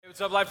What's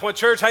up, Life Point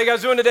Church? How you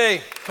guys doing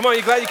today? Come on,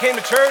 you glad you came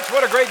to church?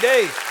 What a great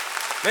day.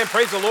 Man,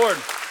 praise the Lord.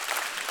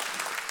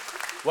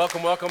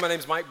 Welcome, welcome. My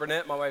name's Mike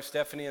Burnett. My wife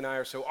Stephanie and I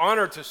are so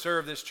honored to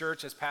serve this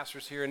church as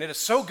pastors here, and it is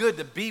so good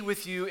to be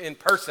with you in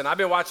person. I've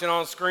been watching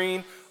on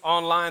screen,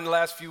 online the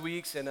last few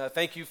weeks, and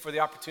thank you for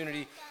the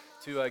opportunity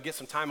to get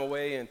some time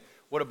away, and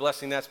what a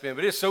blessing that's been.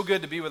 But it is so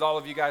good to be with all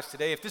of you guys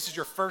today. If this is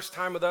your first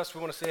time with us,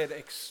 we want to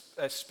say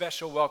a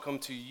special welcome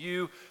to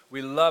you.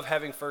 We love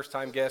having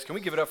first-time guests. Can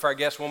we give it up for our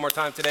guests one more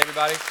time today,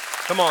 everybody?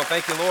 Come on,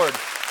 thank you, Lord.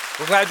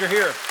 We're glad you're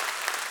here.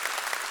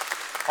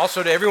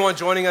 Also, to everyone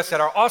joining us at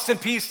our Austin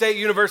Peay State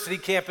University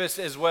campus,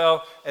 as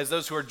well as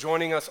those who are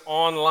joining us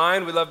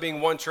online. We love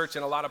being one church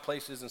in a lot of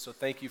places, and so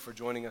thank you for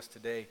joining us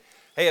today.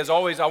 Hey, as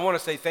always, I want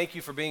to say thank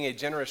you for being a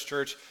generous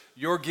church.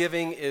 Your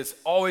giving is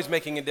always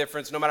making a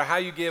difference, no matter how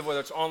you give,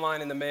 whether it's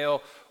online in the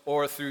mail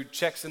or through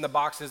checks in the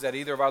boxes at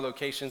either of our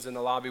locations in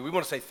the lobby. We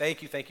want to say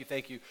thank you, thank you,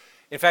 thank you.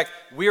 In fact,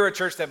 we are a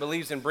church that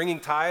believes in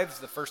bringing tithes,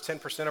 the first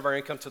 10% of our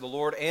income, to the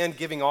Lord, and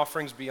giving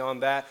offerings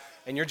beyond that.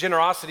 And your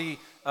generosity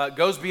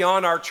goes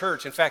beyond our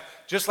church. In fact,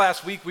 just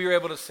last week, we were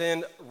able to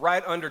send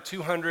right under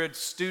 200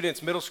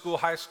 students, middle school,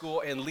 high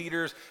school, and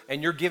leaders,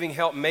 and your giving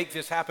helped make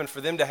this happen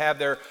for them to have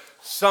their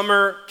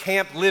summer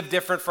camp Live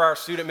Different for our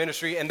student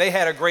ministry, and they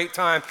had a great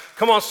time.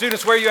 Come on,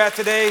 students, where are you at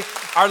today?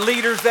 Our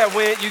leaders that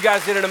went, you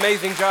guys did an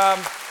amazing job.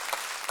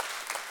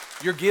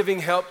 Your giving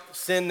helped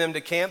send them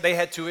to camp. They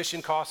had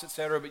tuition costs, et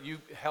cetera, but you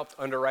helped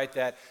underwrite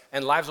that,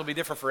 and lives will be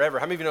different forever.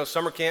 How many of you know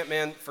summer camp,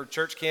 man, for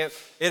church camp,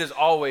 it is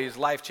always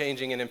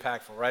life-changing and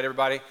impactful, right,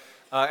 everybody?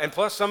 And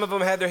plus, some of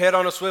them had their head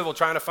on a swivel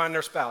trying to find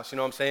their spouse, you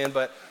know what I'm saying?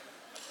 But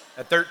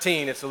at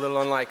 13, it's a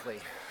little unlikely.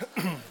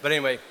 But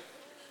anyway,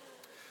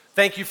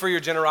 thank you for your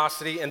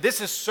generosity. And this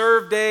is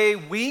Serve Day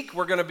week.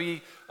 We're going to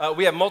be,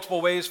 we have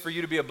multiple ways for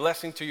you to be a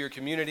blessing to your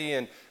community,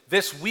 and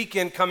this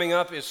weekend coming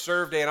up is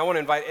Serve Day, and I want to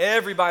invite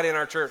everybody in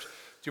our church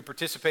to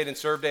participate in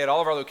Serve Day. At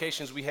all of our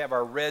locations, we have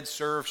our red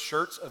Serve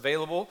shirts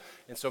available,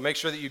 and so make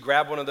sure that you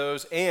grab one of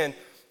those. And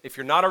if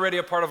you're not already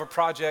a part of a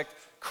project,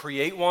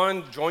 create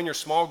one, join your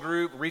small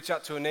group, reach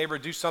out to a neighbor,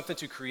 do something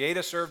to create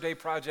a Serve Day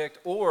project,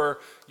 or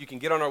you can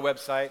get on our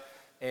website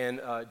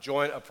and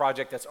join a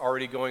project that's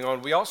already going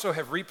on. We also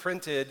have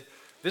reprinted,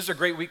 this is a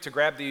great week to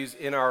grab these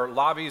in our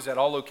lobbies at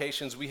all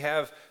locations. We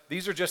have,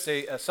 these are just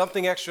a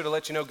something extra to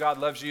let you know God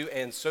loves you,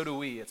 and so do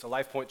we. It's a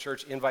Life Point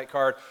Church invite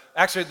card.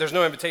 Actually, there's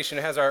no invitation.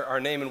 It has our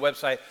name and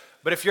website.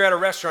 But if you're at a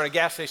restaurant, a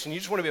gas station, you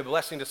just want to be a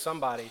blessing to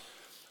somebody,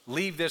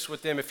 leave this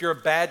with them. If you're a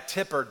bad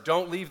tipper,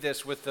 don't leave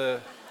this with the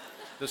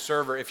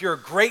server. If you're a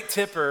great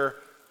tipper,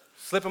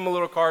 slip them a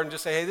little card and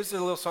just say, hey, this is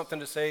a little something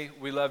to say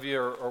we love you,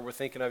 or we're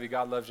thinking of you,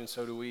 God loves you, and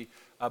so do we.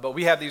 But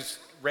we have these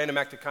random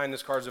act of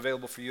kindness cards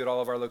available for you at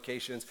all of our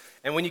locations.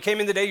 And when you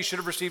came in today, you should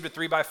have received a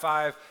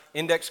 3x5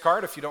 index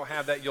card. If you don't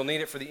have that, you'll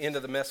need it for the end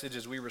of the message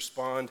as we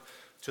respond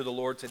to the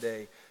Lord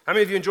today. How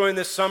many of you enjoying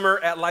this Summer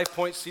at Life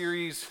Point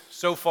series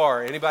so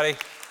far? Anybody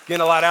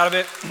getting a lot out of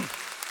it?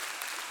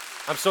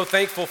 I'm so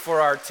thankful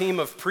for our team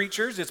of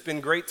preachers. It's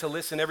been great to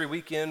listen every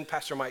weekend.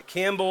 Pastor Mike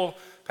Campbell,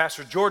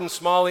 Pastor Jordan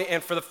Smalley,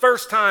 and for the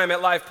first time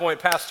at Life Point,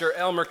 Pastor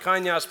Elmer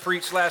Cañas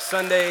preached last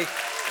Sunday.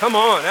 Come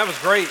on, that was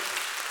great.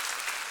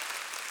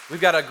 We've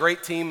got a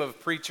great team of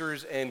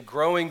preachers and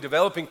growing,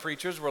 developing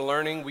preachers. We're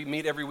learning. We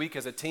meet every week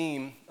as a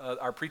team,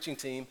 our preaching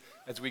team,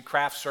 as we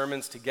craft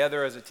sermons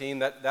together as a team.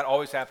 That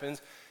always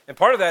happens. And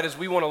part of that is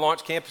we want to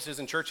launch campuses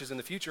and churches in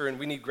the future, and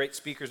we need great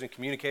speakers and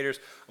communicators.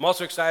 I'm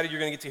also excited you're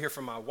going to get to hear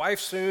from my wife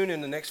soon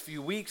in the next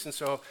few weeks, and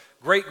so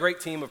great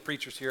team of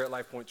preachers here at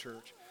Life Point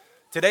Church.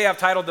 Today I've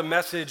titled the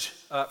message,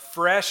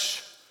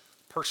 Fresh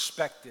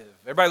Perspective.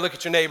 Everybody look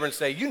at your neighbor and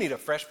say, you need a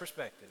fresh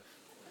perspective.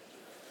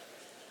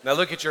 Now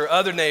look at your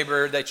other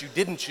neighbor that you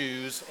didn't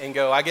choose and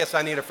go, I guess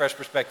I need a fresh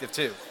perspective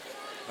too.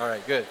 All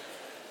right, good.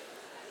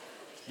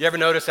 You ever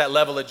notice that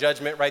level of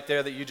judgment right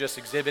there that you just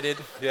exhibited?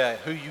 Yeah,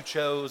 who you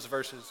chose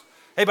versus.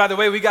 Hey, by the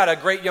way, we got a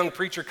great young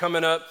preacher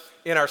coming up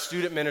in our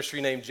student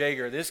ministry named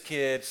Jager. This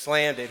kid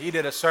slammed it. He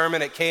did a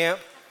sermon at camp.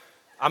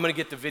 I'm going to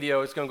get the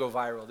video. It's going to go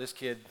viral. This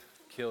kid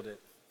killed it.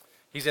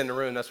 He's in the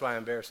room. That's why I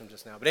embarrassed him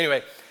just now. But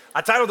anyway,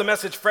 I titled the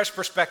message Fresh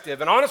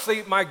Perspective. And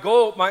honestly, my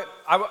goal,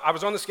 I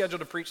was on the schedule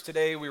to preach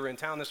today. We were in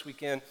town this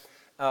weekend.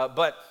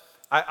 But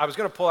I was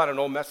going to pull out an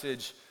old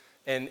message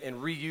and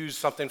reuse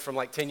something from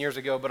like 10 years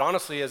ago. But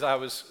honestly, as I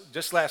was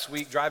just last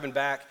week driving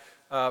back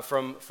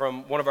from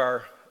one of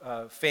our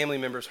family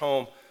members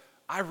home,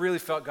 I really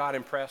felt God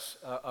impress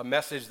a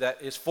message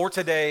that is for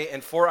today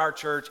and for our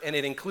church. And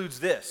it includes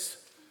this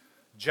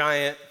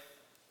giant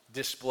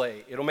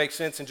display. It'll make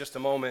sense in just a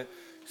moment.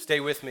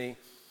 Stay with me.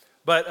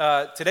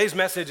 But today's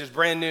message is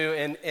brand new,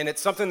 and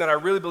it's something that I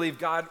really believe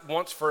God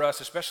wants for us,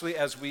 especially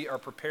as we are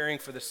preparing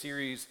for the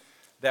series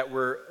that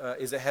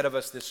is ahead of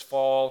us this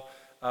fall.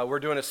 We're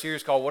doing a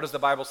series called What Does the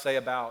Bible Say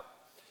About?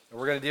 And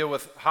we're going to deal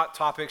with hot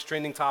topics,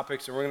 trending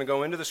topics, and we're going to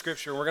go into the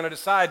Scripture, and we're going to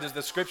decide, does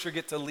the Scripture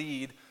get to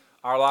lead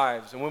our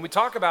lives? And when we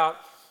talk about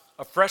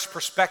a fresh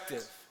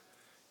perspective,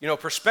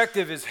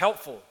 perspective is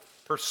helpful.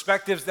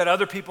 Perspectives that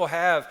other people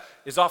have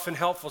is often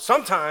helpful.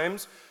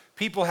 Sometimes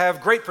people have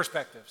great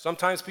perspective.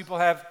 Sometimes people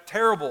have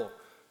terrible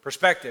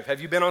perspective.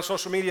 Have you been on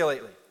social media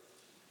lately?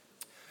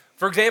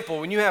 For example,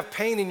 when you have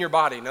pain in your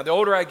body, now the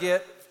older I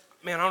get,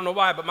 man, I don't know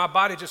why, but my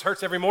body just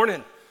hurts every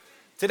morning.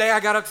 Today I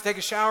got up to take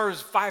a shower, it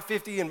was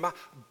 5:50 and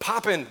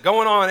popping,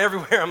 going on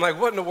everywhere. I'm like,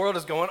 what in the world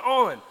is going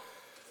on?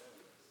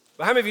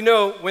 But how many of you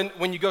know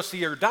when you go see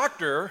your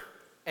doctor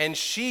and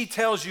she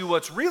tells you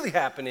what's really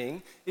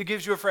happening, it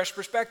gives you a fresh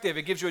perspective.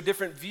 It gives you a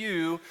different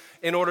view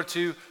in order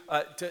to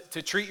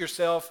treat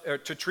yourself, or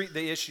to treat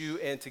the issue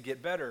and to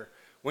get better.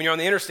 When you're on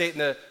the interstate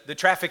and the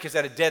traffic is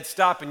at a dead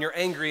stop and you're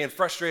angry and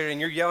frustrated and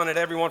you're yelling at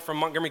everyone from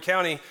Montgomery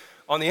County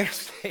on the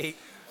interstate,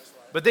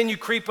 but then you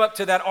creep up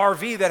to that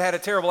RV that had a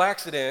terrible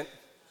accident,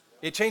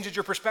 it changes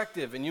your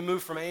perspective and you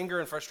move from anger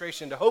and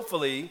frustration to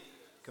hopefully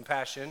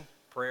compassion,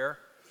 prayer.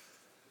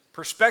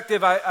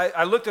 Perspective,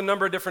 I looked a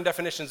number of different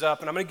definitions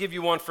up, and I'm going to give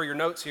you one for your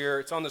notes here.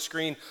 It's on the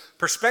screen.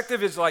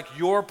 Perspective is like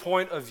your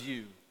point of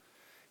view.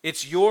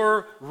 It's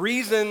your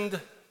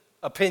reasoned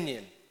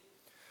opinion.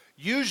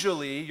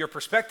 Usually, your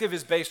perspective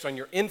is based on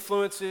your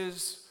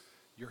influences,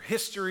 your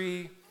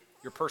history,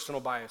 your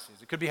personal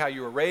biases. It could be how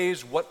you were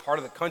raised, what part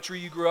of the country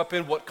you grew up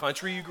in, what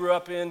country you grew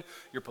up in,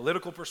 your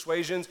political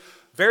persuasions.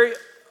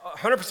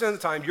 100% of the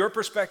time, your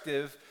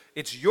perspective,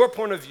 it's your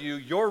point of view,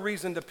 your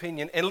reasoned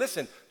opinion. And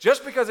listen,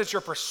 just because it's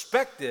your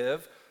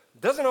perspective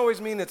doesn't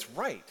always mean it's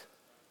right.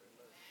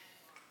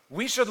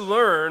 We should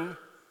learn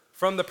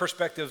from the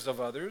perspectives of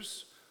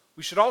others.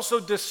 We should also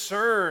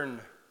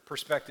discern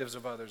perspectives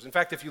of others. In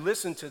fact, if you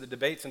listen to the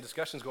debates and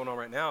discussions going on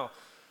right now,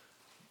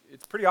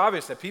 it's pretty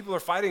obvious that people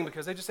are fighting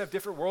because they just have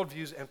different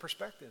worldviews and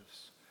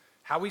perspectives.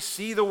 How we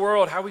see the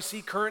world, how we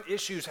see current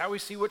issues, how we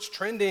see what's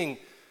trending.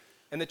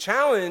 And the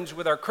challenge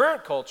with our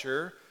current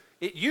culture,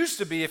 it used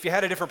to be if you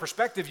had a different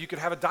perspective, you could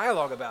have a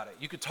dialogue about it.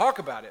 You could talk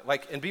about it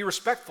and be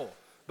respectful.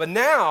 But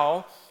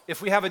now,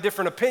 if we have a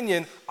different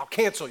opinion, I'll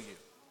cancel you.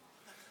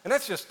 And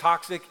that's just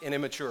toxic and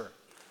immature.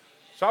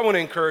 So I want to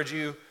encourage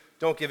you,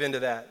 don't give in to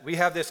that. We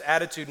have this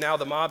attitude now,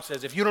 the mob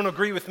says, if you don't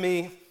agree with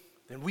me,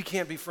 then we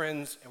can't be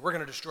friends and we're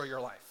going to destroy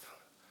your life.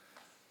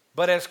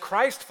 But as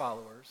Christ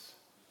followers,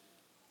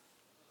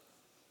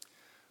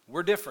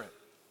 we're different.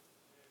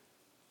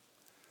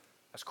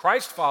 As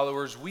Christ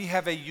followers, we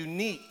have a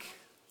unique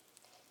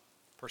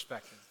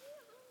perspective.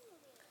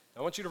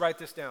 I want you to write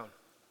this down.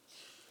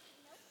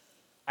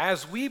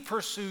 As we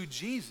pursue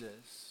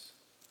Jesus,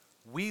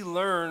 we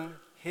learn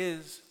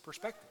his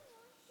perspective.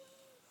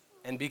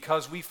 And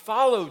because we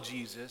follow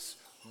Jesus,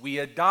 we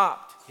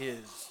adopt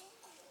his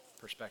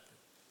perspective.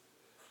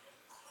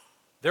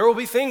 There will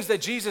be things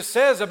that Jesus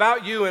says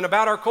about you and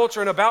about our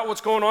culture and about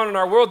what's going on in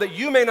our world that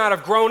you may not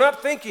have grown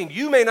up thinking,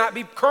 you may not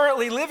be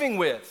currently living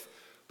with.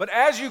 But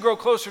as you grow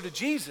closer to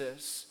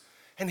Jesus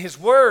and his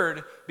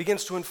word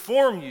begins to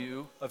inform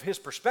you of his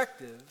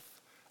perspective,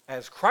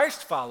 as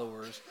Christ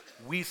followers,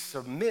 we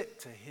submit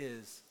to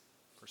his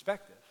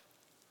perspective.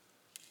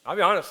 I'll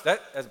be honest,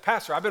 that as a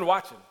pastor, I've been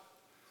watching.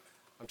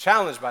 I'm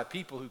challenged by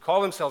people who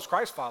call themselves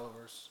Christ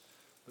followers,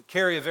 but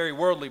carry a very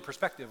worldly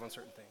perspective on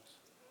certain things.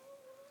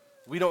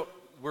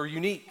 We're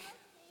unique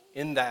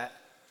in that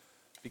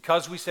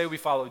because we say we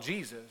follow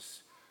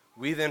Jesus,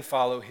 we then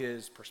follow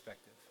his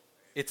perspective.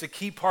 It's a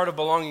key part of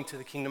belonging to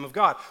the kingdom of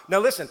God. Now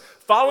listen,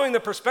 following the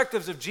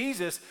perspectives of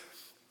Jesus,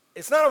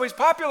 it's not always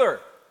popular.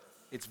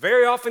 It's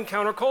very often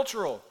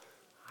countercultural.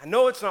 I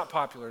know it's not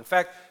popular. In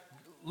fact,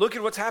 look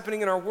at what's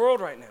happening in our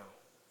world right now.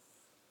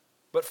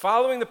 But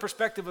following the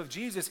perspective of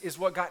Jesus is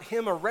what got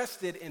him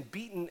arrested and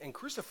beaten and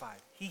crucified.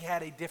 He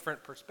had a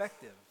different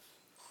perspective.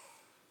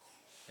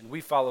 And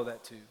we follow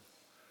that too.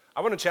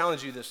 I want to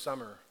challenge you this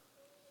summer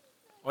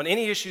on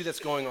any issue that's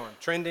going on,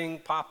 trending,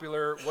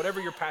 popular,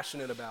 whatever you're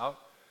passionate about,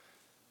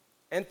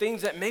 and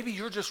things that maybe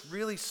you're just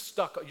really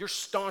you're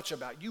staunch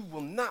about. You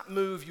will not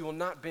move, you will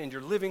not bend.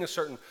 You're living a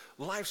certain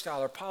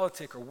lifestyle or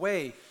politic or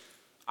way.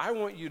 I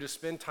want you to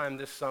spend time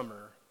this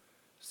summer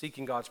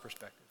seeking God's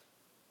perspective.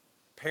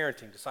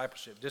 Parenting,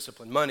 discipleship,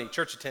 discipline, money,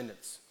 church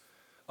attendance,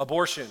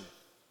 abortion,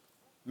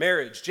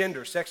 marriage,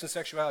 gender, sex and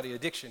sexuality,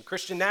 addiction,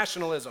 Christian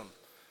nationalism,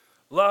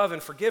 love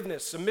and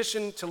forgiveness,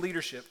 submission to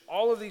leadership,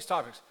 all of these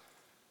topics.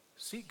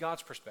 Seek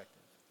God's perspective.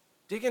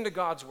 Dig into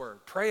God's word.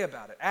 Pray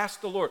about it.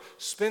 Ask the Lord.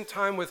 Spend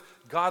time with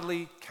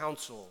godly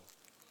counsel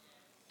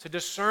to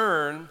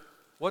discern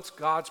what's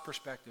God's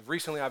perspective.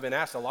 Recently, I've been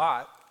asked a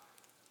lot,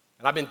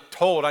 and I've been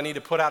told I need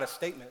to put out a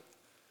statement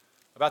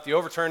about the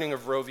overturning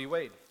of Roe v.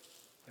 Wade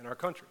in our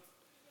country.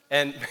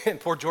 And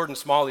poor Jordan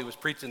Smalley was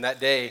preaching that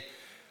day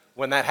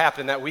when that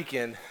happened that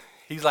weekend.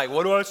 He's like,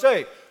 what do I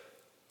say?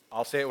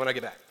 I'll say it when I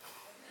get back.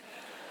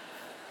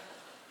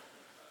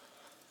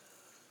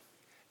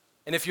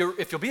 And if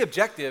you'll be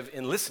objective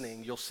in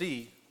listening, you'll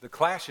see the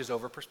clash is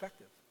over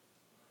perspective.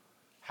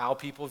 How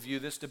people view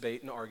this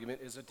debate and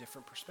argument is a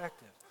different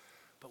perspective.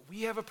 But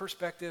we have a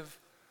perspective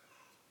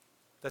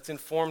that's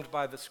informed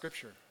by the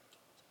scripture.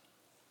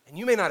 And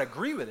you may not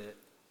agree with it,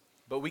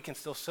 but we can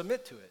still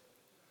submit to it.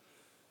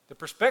 The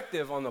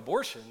perspective on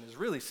abortion is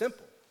really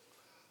simple.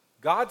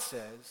 God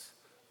says,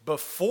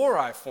 before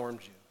I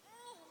formed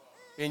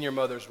you in your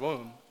mother's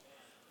womb,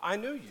 I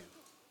knew you.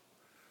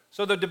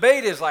 So the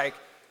debate is like,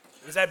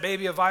 is that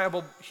baby a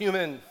viable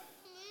human?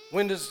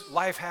 When does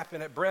life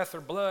happen, at breath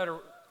or blood?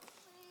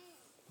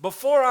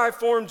 Before I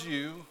formed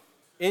you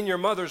in your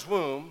mother's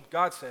womb,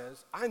 God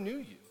says, I knew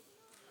you.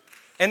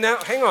 And now,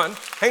 hang on.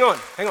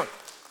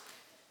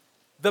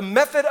 The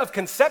method of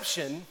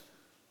conception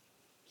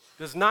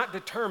does not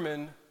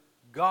determine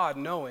God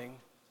knowing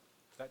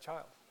that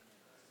child.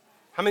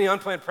 How many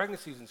unplanned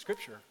pregnancies in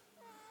Scripture?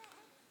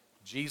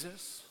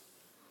 Jesus,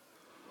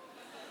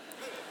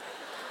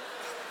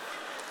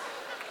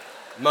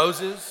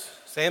 Moses,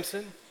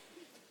 Samson.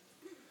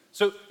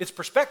 So it's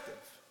perspective.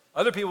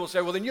 Other people will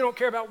say, well, then you don't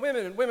care about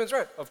women and women's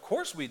rights. Of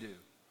course we do.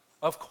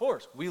 Of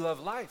course. We love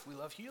life. We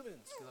love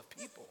humans. We love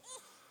people.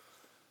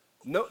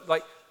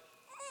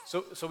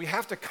 So we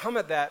have to come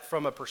at that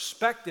from a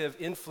perspective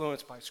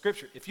influenced by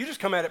Scripture. If you just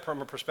come at it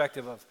from a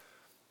perspective of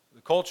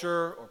the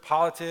culture or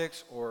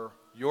politics or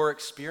your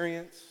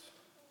experience,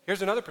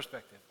 here's another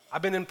perspective.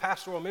 I've been in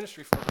pastoral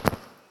ministry for, I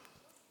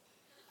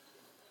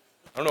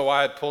don't know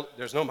why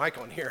there's no mic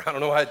on here. I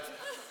don't know why.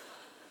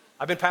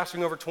 I've been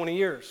pastoring over 20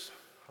 years.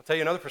 I'll tell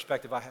you another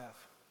perspective I have.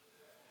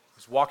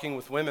 Is walking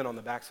with women on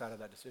the backside of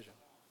that decision.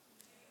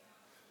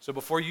 So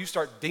before you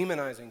start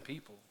demonizing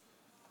people,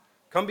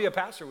 come be a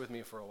pastor with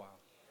me for a while.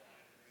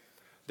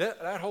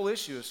 That whole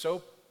issue is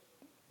so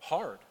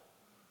hard.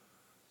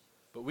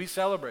 But we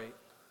celebrate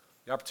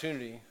the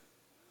opportunity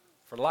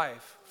for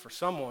life for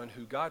someone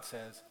who God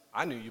says,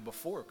 I knew you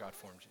before God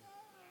formed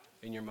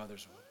you in your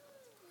mother's womb.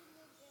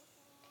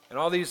 And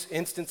all these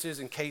instances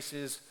and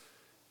cases,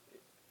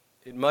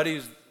 it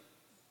muddies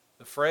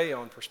the fray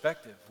on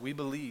perspective. We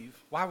believe.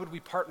 Why would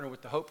we partner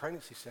with the Hope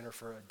Pregnancy Center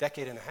for a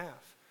decade and a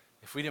half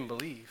if we didn't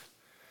believe?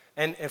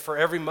 And for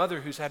every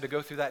mother who's had to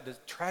go through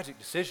that tragic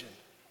decision,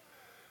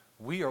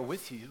 we are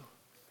with you,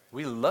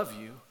 we love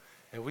you,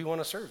 and we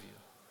want to serve you.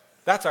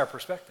 That's our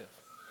perspective.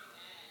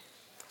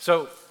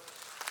 So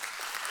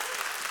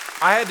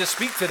I had to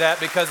speak to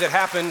that because it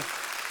happened.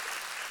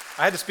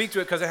 I had to speak to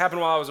it because it happened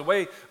while I was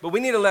away. But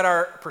we need to let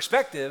our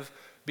perspective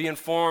be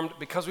informed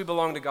because we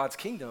belong to God's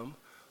kingdom.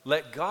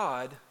 Let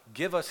God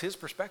give us his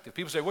perspective.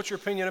 People say, what's your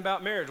opinion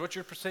about marriage? What's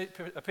your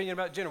opinion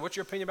about gender? What's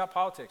your opinion about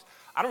politics?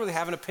 I don't really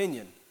have an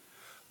opinion.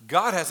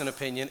 God has an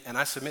opinion, and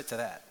I submit to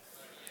that.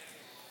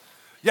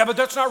 Yeah, but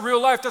that's not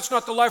real life. That's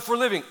not the life we're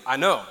living. I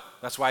know.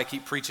 That's why I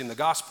keep preaching the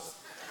gospel.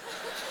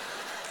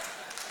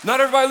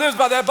 Not everybody lives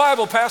by that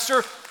Bible,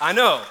 Pastor. I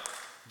know.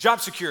 Job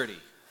security.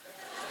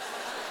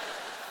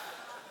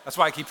 That's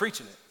why I keep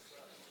preaching it.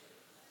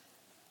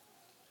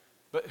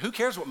 But who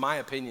cares what my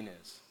opinion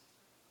is?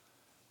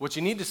 What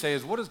you need to say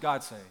is, what does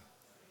God say?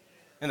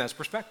 And that's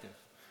perspective.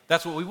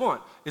 That's what we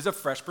want, is a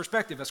fresh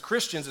perspective. As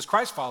Christians, as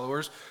Christ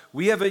followers,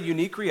 we have a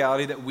unique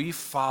reality that we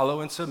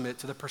follow and submit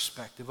to the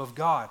perspective of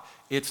God.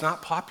 It's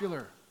not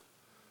popular.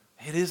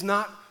 It is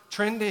not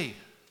trendy.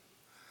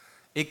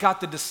 It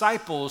got the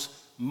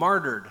disciples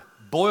martyred,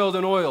 boiled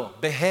in oil,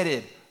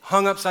 beheaded,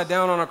 hung upside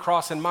down on a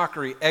cross in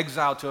mockery,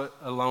 exiled to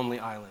a lonely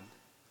island.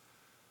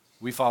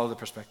 We follow the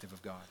perspective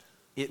of God.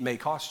 It may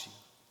cost you.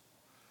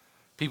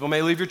 People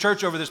may leave your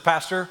church over this,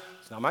 Pastor.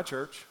 It's not my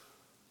church.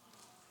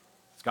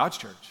 It's God's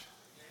church.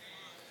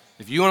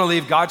 If you want to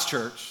leave God's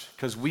church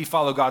because we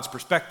follow God's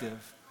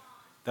perspective,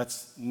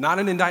 that's not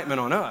an indictment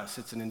on us.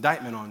 It's an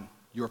indictment on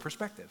your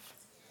perspective.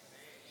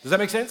 Does that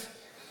make sense?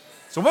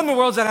 So what in the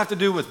world does that have to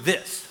do with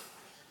this?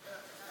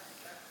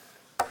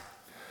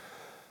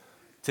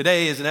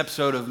 Today is an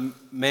episode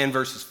of Man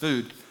versus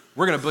Food.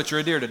 We're going to butcher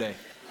a deer today.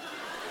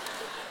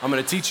 I'm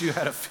going to teach you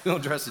how to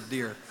field dress a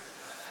deer.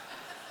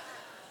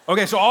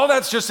 Okay, so all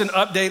that's just an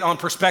update on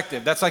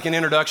perspective. That's like an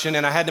introduction,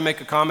 and I had to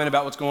make a comment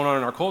about what's going on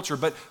in our culture.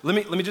 But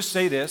let me just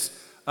say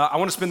this. I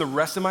want to spend the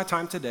rest of my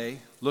time today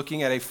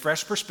looking at a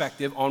fresh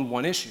perspective on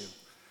one issue,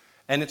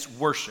 and it's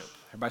worship.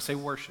 Everybody say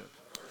worship.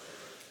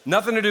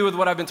 Nothing to do with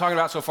what I've been talking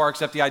about so far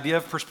except the idea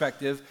of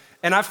perspective.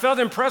 And I felt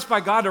impressed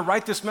by God to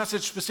write this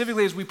message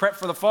specifically as we prep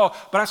for the fall.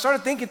 But I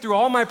started thinking through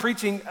all my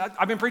preaching.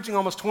 I've been preaching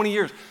almost 20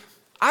 years.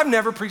 I've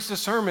never preached a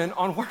sermon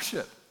on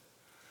worship.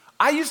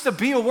 I used to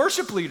be a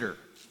worship leader.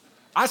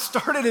 I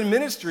started in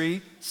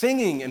ministry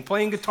singing and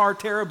playing guitar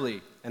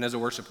terribly and as a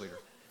worship leader.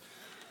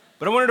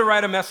 But I wanted to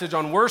write a message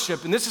on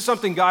worship, and this is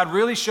something God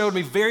really showed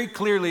me very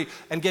clearly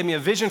and gave me a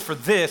vision for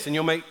this, and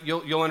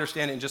you'll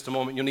understand it in just a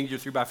moment. You'll need your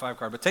 3x5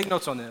 card, but take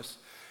notes on this.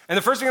 And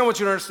the first thing I want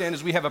you to understand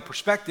is we have a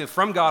perspective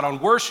from God on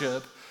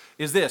worship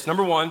is this.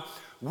 Number one,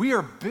 we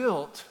are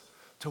built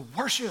to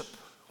worship.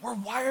 We're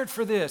wired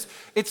for this.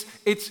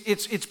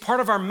 It's part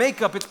of our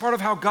makeup. It's part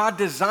of how God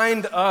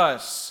designed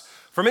us.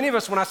 For many of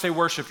us, when I say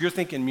worship, you're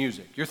thinking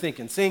music. You're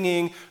thinking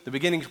singing, the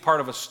beginning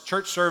part of a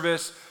church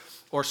service,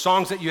 or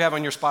songs that you have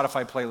on your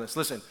Spotify playlist.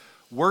 Listen,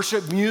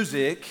 worship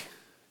music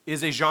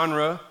is a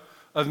genre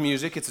of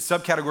music. It's a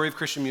subcategory of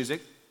Christian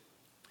music.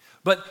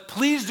 But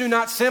please do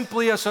not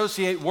simply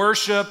associate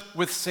worship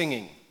with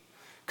singing.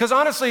 Because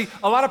honestly,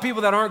 a lot of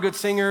people that aren't good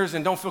singers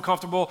and don't feel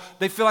comfortable,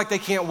 they feel like they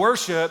can't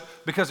worship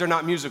because they're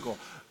not musical.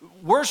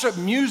 Worship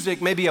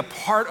music may be a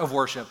part of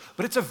worship,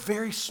 but it's a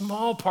very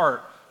small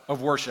part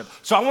of worship.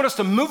 So I want us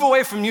to move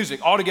away from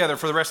music altogether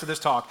for the rest of this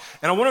talk.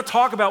 And I want to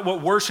talk about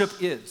what worship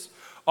is.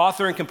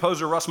 Author and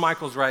composer Russ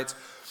Michaels writes,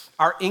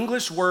 our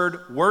English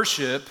word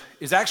worship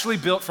is actually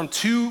built from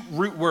two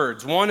root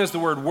words. One is the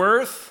word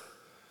worth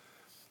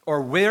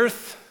or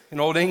wirth in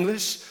Old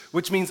English,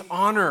 which means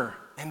honor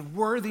and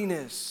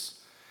worthiness.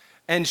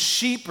 And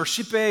sheep or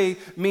shipe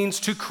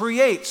means to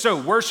create.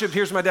 So worship,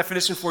 here's my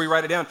definition for you,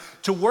 write it down.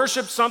 To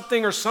worship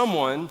something or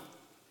someone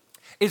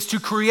is to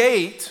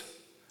create.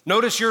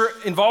 Notice your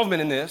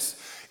involvement in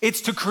this.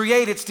 It's to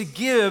create, it's to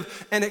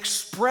give an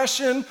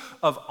expression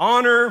of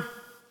honor,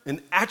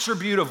 an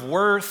attribute of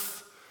worth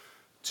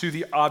to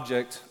the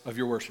object of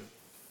your worship.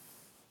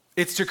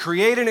 It's to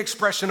create an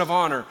expression of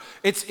honor.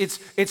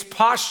 It's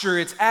posture,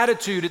 it's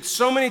attitude, it's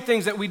so many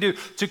things that we do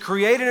to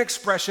create an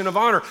expression of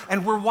honor.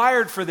 And we're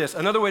wired for this.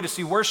 Another way to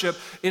see worship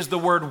is the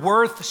word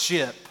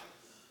worthship.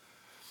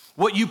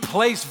 What you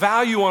place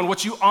value on,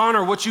 what you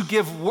honor, what you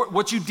give,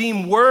 what you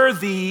deem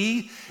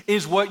worthy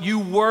is what you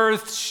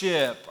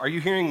worship. Are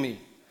you hearing me?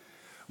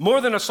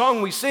 More than a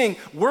song we sing,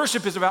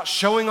 worship is about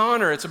showing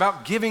honor. It's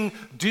about giving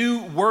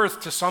due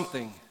worth to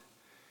something.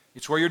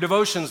 It's where your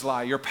devotions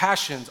lie, your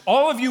passions.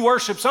 All of you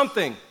worship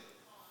something.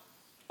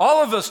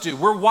 All of us do.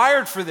 We're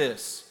wired for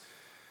this.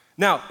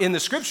 Now, in the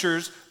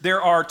scriptures,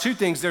 there are two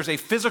things. There's a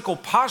physical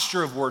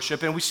posture of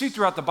worship, and we see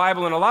throughout the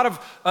Bible, and a lot of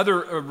other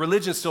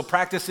religions still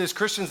practice this.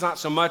 Christians not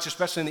so much,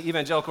 especially in the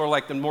evangelical or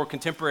like the more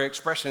contemporary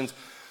expressions.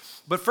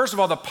 But first of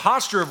all, the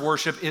posture of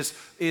worship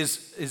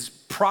is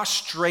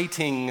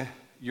prostrating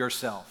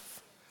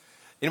yourself.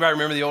 Anybody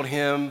remember the old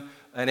hymn,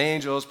 "An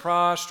angel's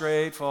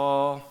prostrate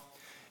fall"?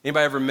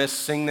 Anybody ever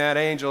sing that?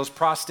 Angels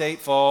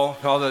prostate fall.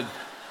 All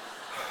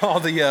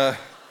the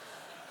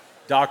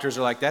doctors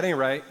are like, that ain't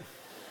right.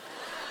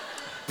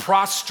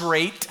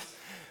 Prostrate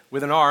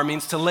with an R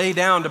means to lay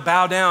down, to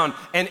bow down.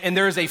 And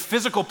there is a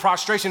physical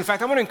prostration. In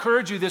fact, I want to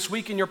encourage you this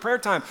week in your prayer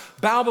time,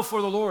 bow before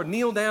the Lord,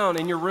 kneel down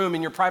in your room,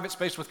 in your private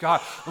space with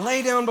God.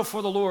 Lay down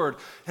before the Lord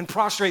and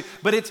prostrate.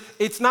 But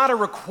it's not a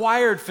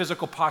required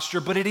physical posture,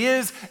 but it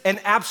is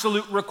an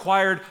absolute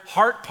required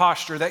heart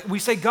posture that we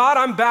say, God,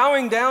 I'm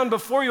bowing down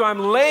before you. I'm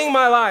laying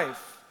my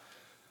life.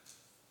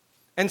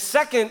 And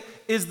second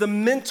is the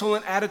mental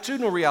and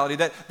attitudinal reality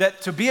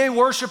that to be a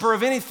worshiper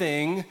of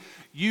anything,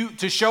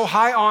 to show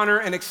high honor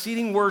and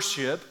exceeding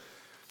worship,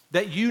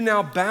 that you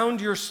now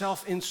bound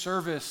yourself in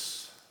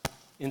service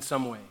in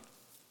some way.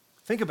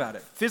 Think about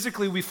it.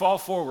 Physically, we fall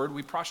forward,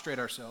 we prostrate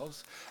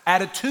ourselves.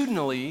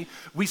 Attitudinally,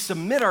 we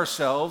submit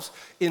ourselves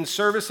in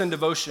service and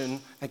devotion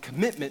and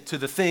commitment to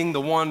the thing, the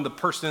one, the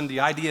person,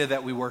 the idea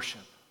that we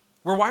worship.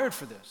 We're wired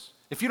for this.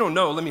 If you don't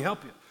know, let me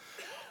help you.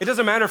 It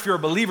doesn't matter if you're a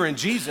believer in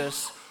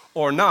Jesus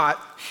or not,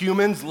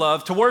 humans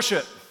love to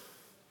worship.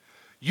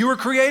 You were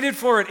created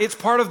for it. It's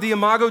part of the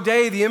Imago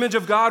Dei, the image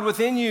of God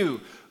within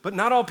you. But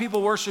not all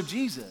people worship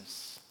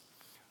Jesus.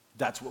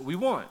 That's what we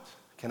want.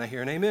 Can I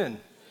hear an amen?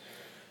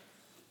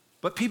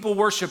 But people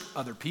worship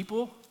other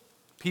people.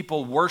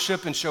 People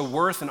worship and show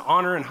worth and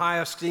honor and high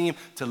esteem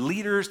to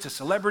leaders, to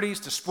celebrities,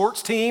 to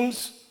sports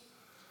teams.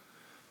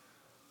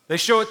 They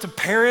show it to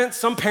parents.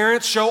 Some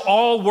parents show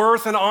all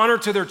worth and honor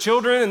to their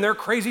children and their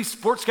crazy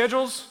sports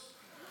schedules.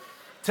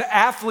 To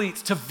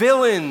athletes, to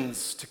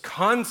villains, to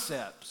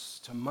concepts,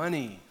 to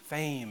money,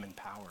 fame, and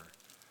power.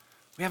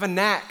 We have a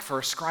knack for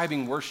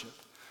ascribing worship,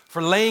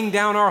 for laying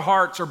down our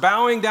hearts or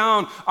bowing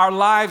down our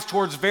lives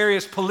towards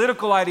various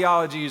political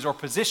ideologies or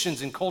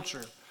positions in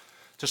culture,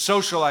 to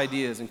social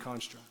ideas and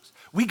constructs.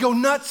 We go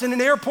nuts in an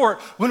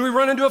airport when we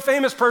run into a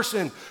famous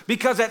person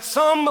because at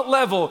some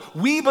level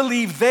we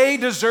believe they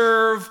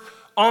deserve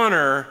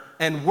honor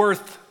and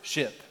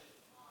worthship.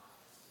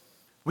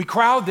 We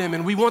crowd them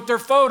and we want their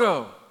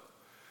photo.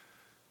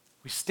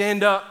 We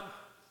stand up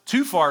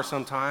too far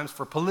sometimes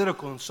for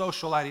political and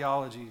social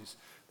ideologies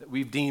that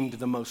we've deemed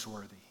the most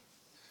worthy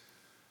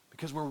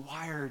because we're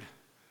wired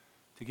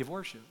to give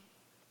worship.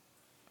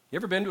 You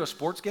ever been to a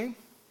sports game?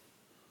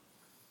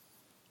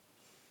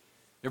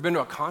 You ever been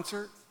to a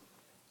concert?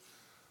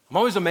 I'm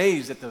always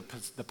amazed at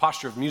the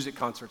posture of music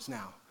concerts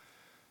now,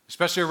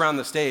 especially around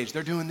the stage.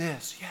 They're doing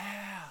this.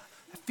 Yeah,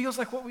 it feels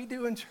like what we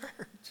do in church.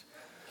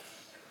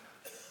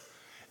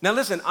 Now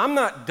listen, I'm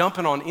not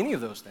dumping on any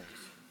of those things.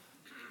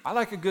 I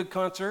like a good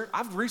concert.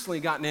 I've recently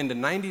gotten into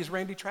 90s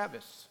Randy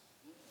Travis.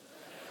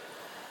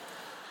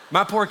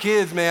 My poor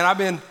kids, man, I've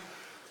been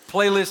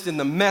playlisting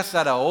the mess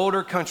out of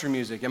older country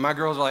music, and my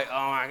girls are like,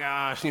 oh my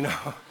gosh,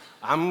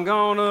 I'm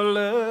gonna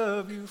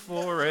love you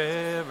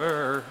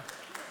forever,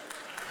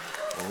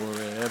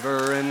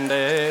 forever and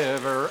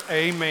ever,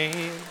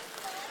 amen.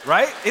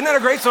 Right? Isn't that a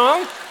great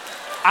song?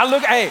 I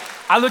look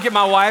at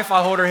my wife,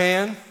 I hold her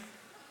hand.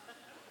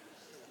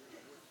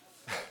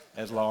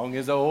 As long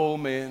as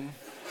old men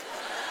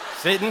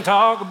sit and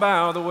talk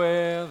about the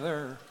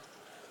weather.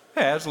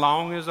 As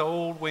long as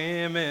old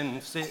women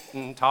sit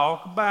and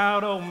talk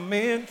about old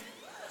men.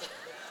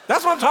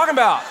 That's what I'm talking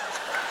about.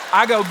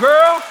 I go,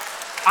 girl,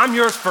 I'm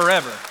yours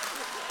forever.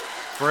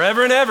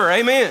 Forever and ever,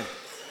 amen.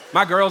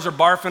 My girls are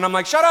barfing. I'm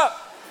like, shut up.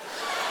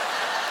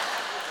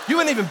 You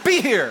wouldn't even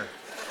be here.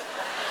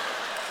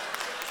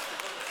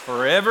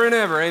 forever and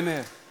ever,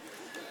 amen.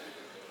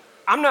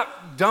 I'm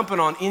not dumping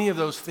on any of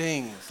those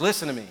things.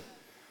 Listen to me.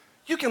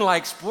 You can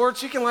like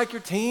sports, you can like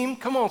your team.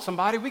 Come on,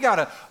 somebody. We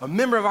got a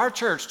member of our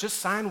church just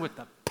signed with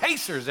the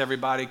Pacers,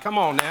 everybody. Come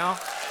on now.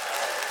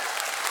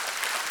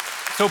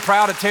 So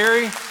proud of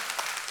Terry.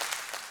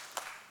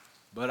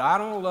 But I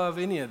don't love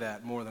any of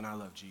that more than I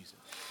love Jesus.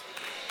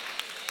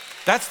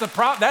 That's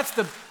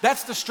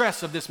the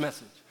stress of this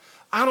message.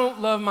 I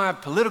don't love my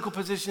political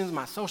positions,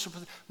 my social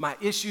positions, my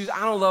issues.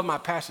 I don't love my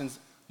passions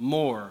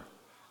more.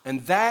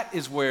 And that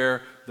is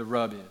where the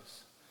rub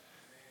is.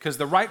 Because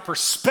the right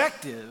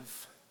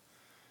perspective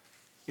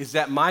is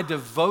that my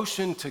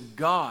devotion to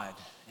God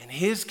and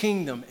His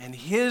kingdom and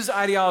His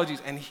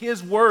ideologies and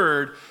His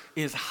word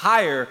is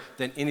higher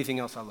than anything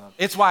else I love.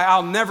 It's why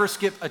I'll never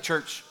skip a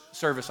church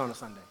service on a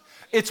Sunday.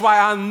 It's why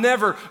I'll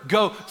never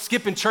go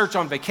skipping church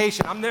on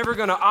vacation. I'm never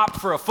going to opt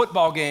for a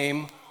football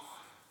game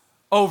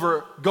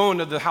over going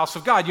to the house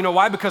of God. You know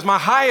why? Because my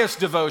highest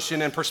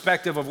devotion and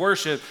perspective of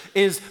worship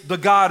is the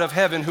God of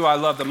heaven who I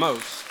love the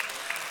most.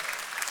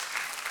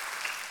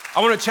 I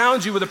want to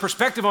challenge you with a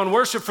perspective on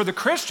worship for the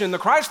Christian, the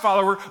Christ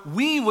follower.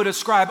 We would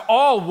ascribe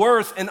all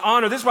worth and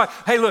honor. This is why,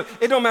 hey, look,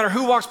 it don't matter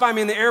who walks by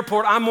me in the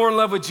airport. I'm more in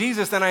love with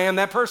Jesus than I am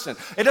that person.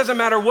 It doesn't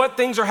matter what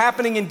things are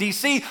happening in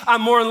D.C.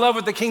 I'm more in love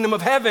with the kingdom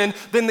of heaven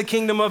than the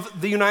kingdom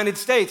of the United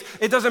States.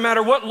 It doesn't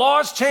matter what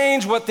laws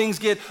change, what things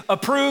get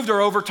approved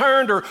or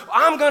overturned, or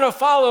I'm going to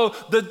follow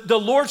the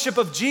lordship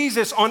of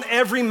Jesus on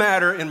every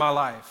matter in my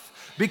life.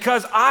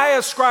 Because I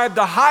ascribe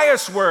the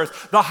highest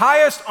worth, the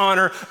highest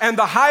honor, and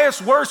the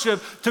highest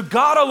worship to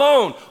God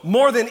alone,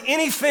 more than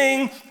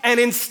anything and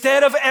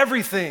instead of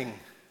everything.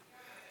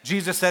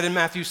 Jesus said in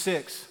Matthew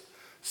 6,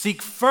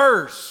 seek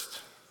first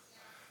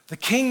the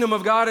kingdom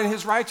of God and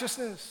His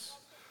righteousness.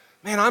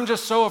 Man, I'm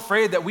just so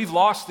afraid that we've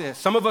lost this.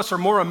 Some of us are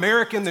more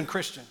American than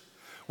Christian.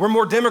 We're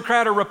more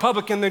Democrat or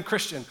Republican than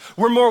Christian.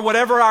 We're more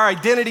whatever our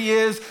identity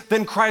is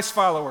than Christ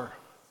follower.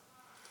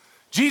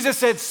 Jesus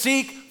said,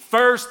 seek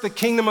first the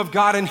kingdom of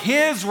God and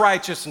His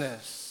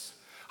righteousness.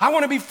 I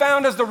want to be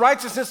found as the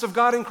righteousness of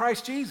God in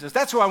Christ Jesus.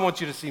 That's who I want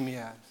you to see me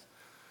as.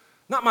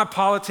 Not my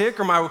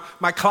politic or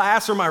my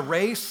class or my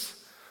race,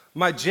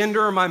 my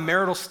gender or my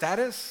marital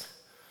status.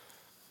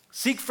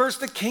 Seek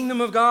first the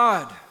kingdom of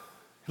God.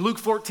 In Luke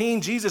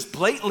 14, Jesus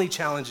blatantly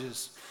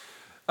challenges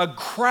a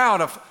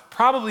crowd of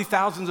probably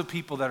thousands of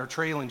people that are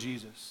trailing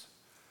Jesus.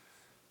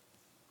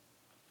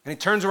 And He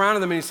turns around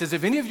to them and He says,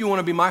 if any of you want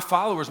to be my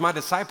followers, my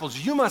disciples,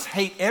 you must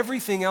hate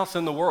everything else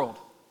in the world.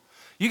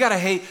 You got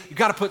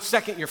to put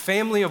second your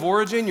family of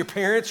origin, your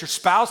parents, your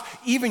spouse,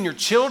 even your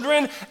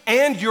children,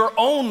 and your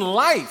own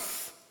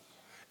life.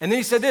 And then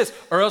He said this,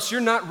 or else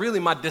you're not really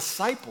my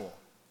disciple.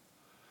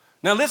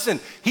 Now listen,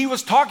 He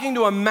was talking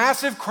to a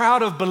massive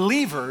crowd of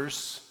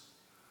believers,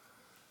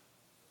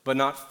 but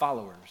not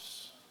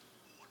followers.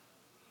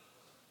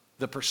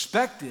 The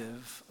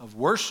perspective of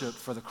worship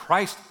for the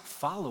Christ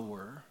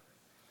follower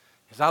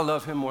is I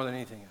love Him more than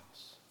anything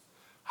else.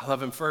 I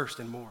love Him first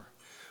and more.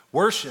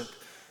 Worship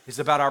is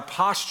about our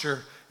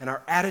posture and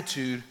our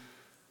attitude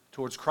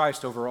towards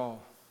Christ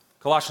overall.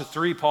 Colossians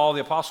 3, Paul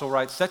the apostle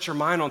writes, set your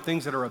mind on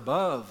things that are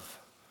above,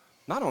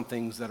 not on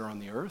things that are on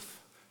the earth.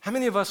 How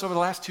many of us over the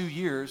last 2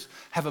 years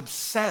have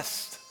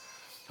obsessed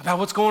about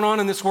what's going on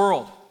in this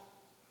world?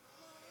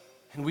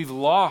 And we've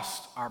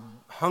lost our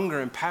hunger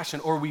and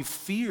passion, or we've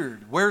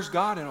feared, where's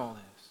God in all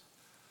this?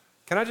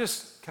 Can I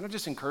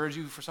just encourage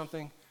you for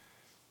something?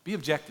 Be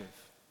objective.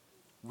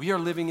 We are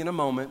living in a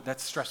moment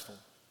that's stressful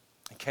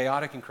and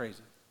chaotic and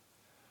crazy.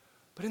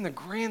 But in the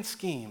grand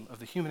scheme of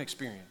the human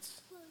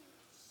experience,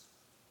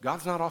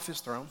 God's not off His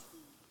throne.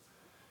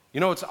 You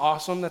know what's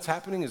awesome that's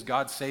happening is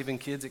God's saving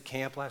kids at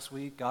camp last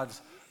week.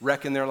 God's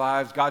wrecking their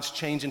lives. God's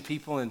changing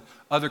people in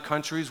other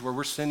countries where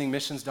we're sending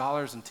missions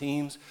dollars and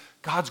teams.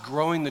 God's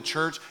growing the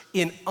church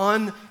in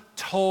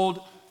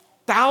untold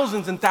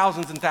thousands and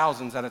thousands and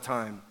thousands at a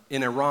time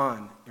in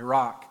Iran,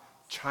 Iraq,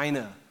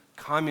 China,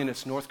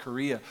 communist North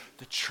Korea.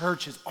 The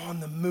church is on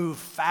the move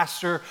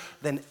faster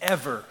than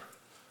ever.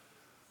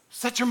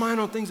 Set your mind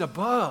on things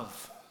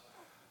above,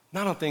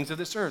 not on things of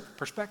this earth.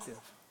 Perspective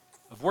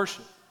of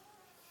worship.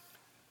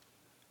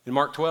 In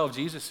Mark 12,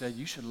 Jesus said,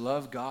 you should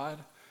love God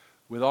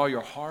with all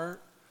your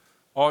heart,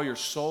 all your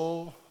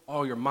soul,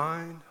 all your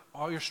mind,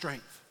 all your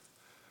strength.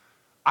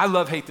 I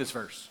hate this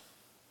verse.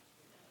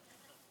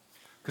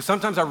 Because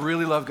sometimes I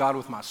really love God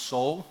with my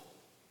soul,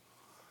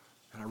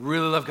 and I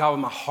really love God with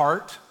my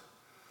heart,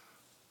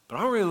 but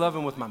I don't really love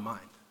Him with my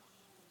mind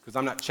because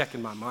I'm not checking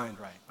my mind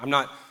right. I'm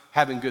not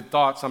having good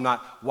thoughts. I'm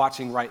not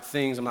watching right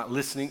things. I'm not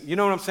listening. You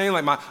know what I'm saying?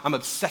 Like I'm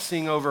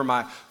obsessing over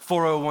my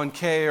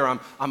 401k, or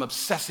I'm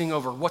obsessing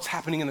over what's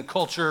happening in the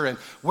culture and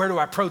where do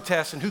I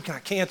protest and who can I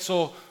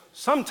cancel.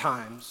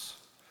 Sometimes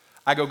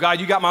I go, God,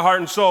 you got my heart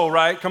and soul,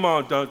 right? Come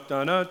on. Dun,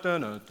 dun, dun,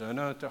 dun, dun, dun,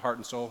 dun, dun. Heart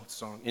and soul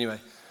song. Anyway.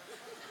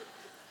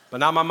 But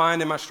not my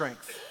mind and my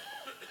strength.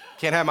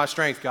 Can't have my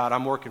strength, God.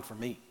 I'm working for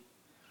me.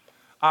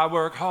 I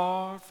work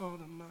hard for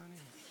the money.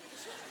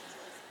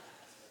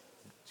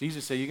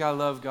 Jesus said, you got to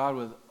love God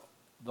with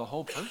the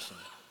whole person.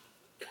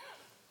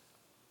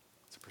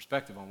 It's a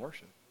perspective on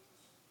worship.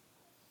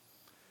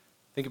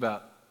 Think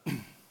about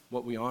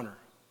what we honor,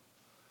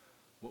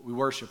 what we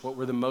worship, what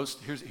we're the most,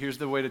 here's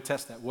the way to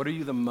test that. What are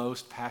you the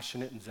most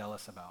passionate and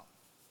zealous about?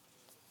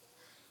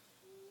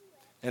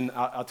 And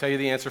I'll tell you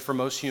the answer for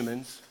most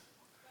humans.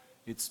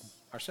 It's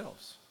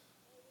ourselves.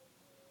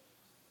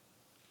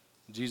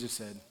 Jesus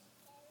said,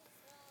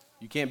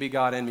 you can't be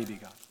God and me be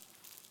God.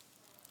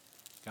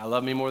 God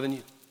loved me more than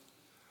you.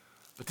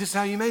 But this is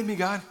how you made me,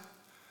 God.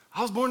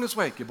 I was born this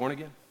way. Get born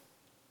again.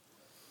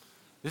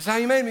 This is how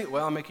you made me.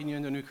 Well, I'm making you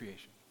into a new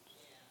creation.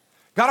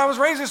 God, I was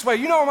raised this way.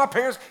 You know my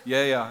parents.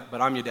 Yeah, but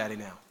I'm your daddy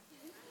now.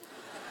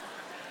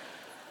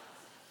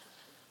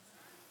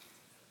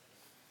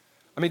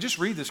 I mean, just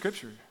read the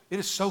scripture. It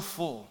is so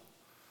full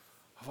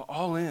of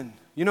all in.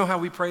 You know how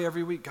we pray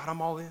every week? God,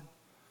 I'm all in.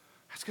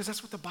 That's because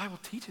that's what the Bible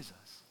teaches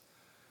us.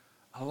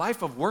 A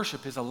life of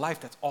worship is a life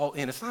that's all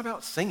in. It's not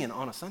about singing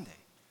on a Sunday.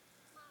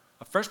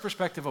 A fresh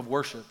perspective of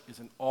worship is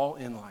an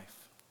all-in life.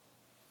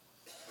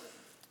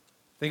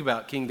 Think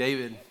about King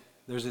David.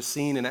 There's a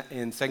scene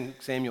in 2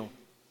 Samuel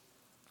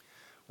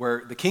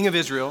where the king of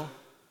Israel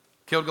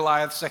killed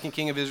Goliath, second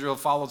king of Israel,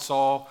 followed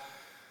Saul.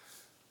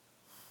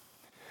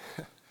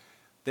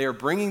 They are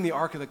bringing the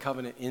Ark of the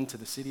Covenant into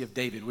the city of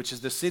David, which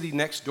is the city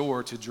next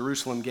door to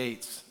Jerusalem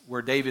gates,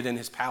 where David and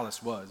his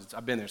palace was.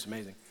 I've been there, it's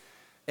amazing.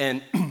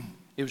 And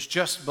it was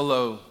just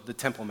below the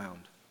Temple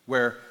Mount,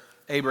 where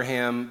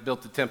Abraham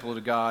built the temple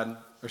to God,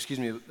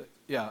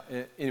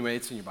 anyway,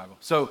 it's in your Bible.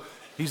 So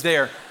he's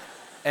there,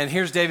 and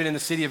here's David in the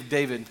city of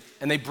David,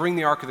 and they bring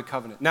the Ark of the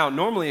Covenant. Now,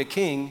 normally a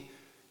king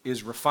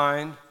is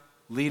refined,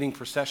 leading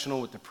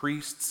processional with the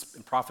priests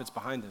and prophets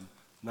behind him.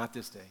 Not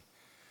this day.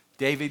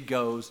 David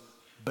goes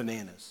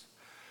bananas.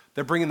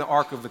 They're bringing the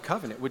Ark of the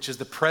Covenant, which is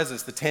the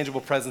presence, the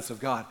tangible presence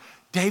of God.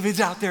 David's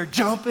out there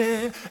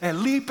jumping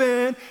and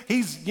leaping.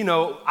 He's,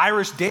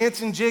 Irish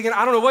dancing, jigging.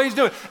 I don't know what he's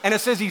doing. And it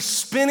says he's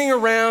spinning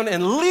around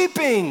and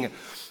leaping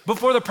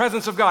before the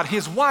presence of God.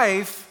 His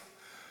wife,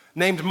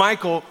 named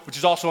Michal, which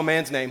is also a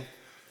man's name,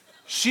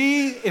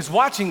 she is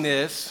watching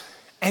this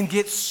and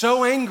gets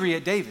so angry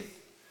at David.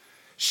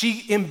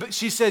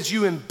 She says,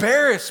 you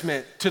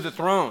embarrassment to the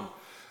throne.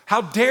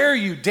 How dare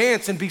you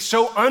dance and be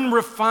so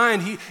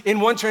unrefined? In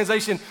one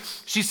translation,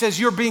 she says,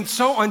 you're being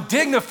so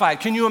undignified.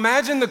 Can you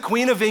imagine the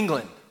Queen of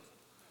England,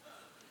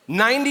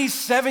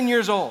 97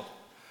 years old,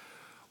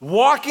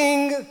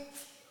 walking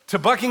to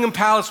Buckingham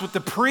Palace with the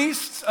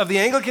priests of the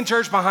Anglican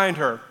Church behind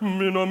her,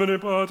 and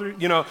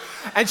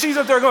she's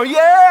up there going,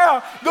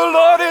 yeah, the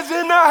Lord is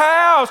in the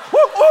house, woo,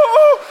 woo,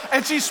 woo.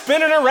 And she's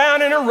spinning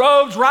around in her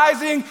robes,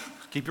 rising.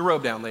 Keep your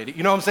robe down, lady.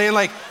 You know what I'm saying?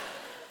 Like,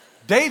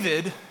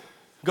 David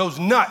goes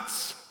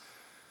nuts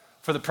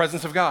for the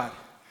presence of God.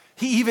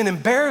 He even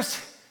embarrassed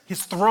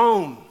his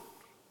throne.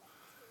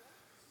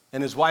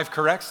 And his wife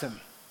corrects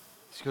him.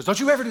 She goes, don't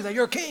you ever do that,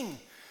 you're a king.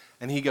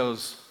 And he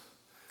goes,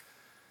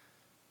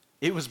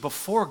 it was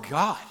before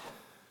God.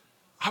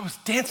 I was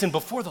dancing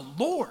before the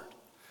Lord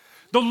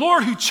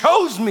who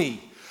chose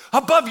me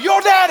above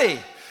your daddy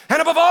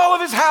and above all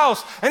of his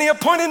house. And he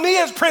appointed me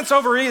as prince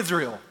over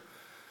Israel,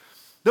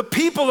 the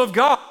people of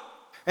God.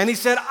 And he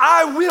said,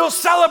 I will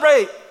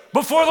celebrate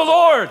before the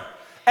Lord,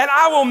 and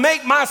I will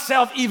make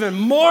myself even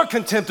more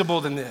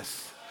contemptible than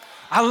this.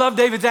 I love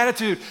David's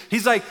attitude.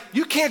 He's like,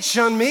 you can't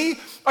shun me.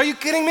 Are you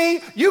kidding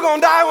me? You're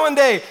gonna die one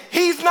day.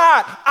 He's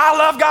not. I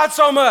love God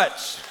so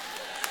much.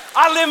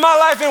 I live my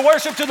life in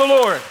worship to the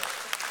Lord.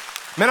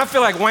 Man, I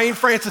feel like Wayne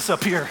Francis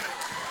up here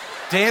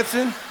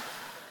dancing.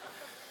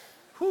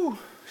 Whew.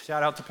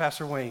 Shout out to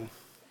Pastor Wayne.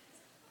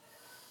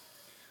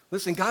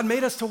 Listen, God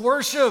made us to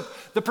worship.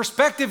 The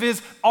perspective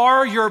is,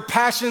 are your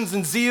passions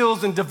and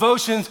zeals and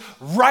devotions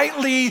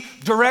rightly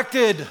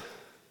directed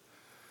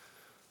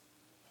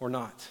or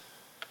not?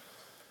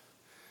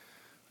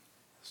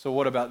 So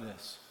what about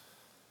this?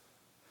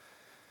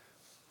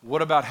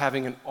 What about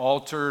having an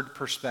altered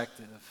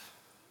perspective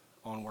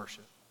on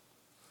worship?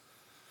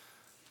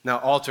 Now,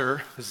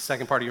 alter is the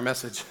second part of your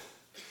message.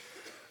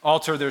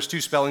 Alter, there's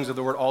two spellings of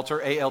the word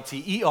alter.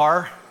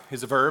 A-L-T-E-R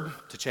is a verb,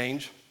 to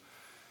change.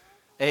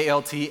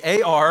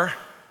 A-L-T-A-R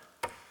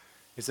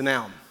is a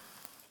noun.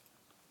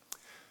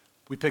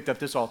 We picked up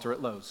this altar at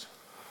Lowe's.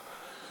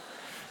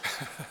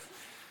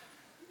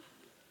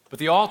 But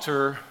the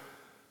altar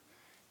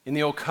in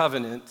the Old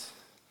Covenant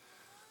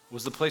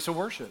was the place of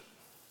worship.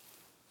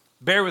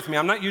 Bear with me,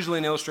 I'm not usually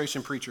an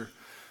illustration preacher,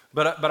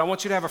 but I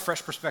want you to have a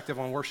fresh perspective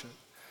on worship.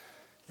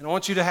 And I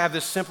want you to have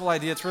this simple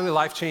idea. It's really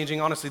life-changing.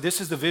 Honestly, this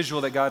is the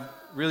visual that God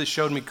really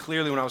showed me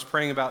clearly when I was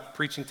praying about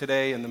preaching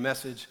today, and the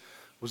message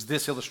was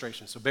this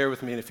illustration. So bear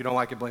with me, and if you don't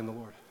like it, blame the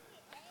Lord.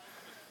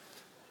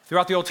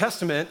 Throughout the Old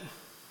Testament,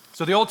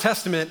 so the Old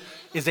Testament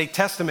is a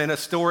testament, a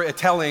story, a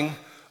telling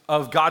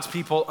of God's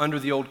people under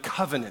the Old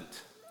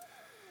Covenant.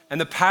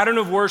 And the pattern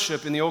of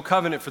worship in the Old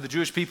Covenant for the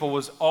Jewish people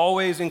was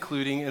always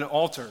including an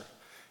altar.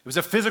 It was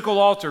a physical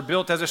altar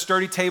built as a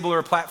sturdy table or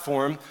a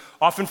platform,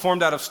 often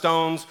formed out of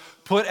stones,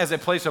 put as a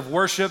place of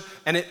worship,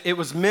 and it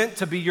was meant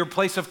to be your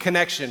place of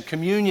connection,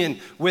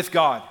 communion with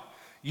God.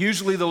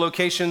 Usually the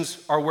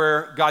locations are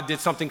where God did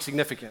something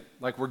significant,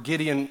 like where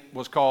Gideon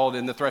was called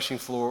in the threshing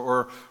floor,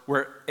 or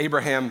where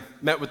Abraham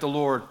met with the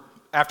Lord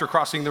after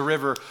crossing the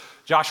river.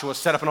 Joshua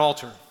set up an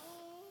altar.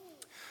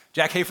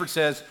 Jack Hayford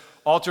says,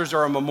 altars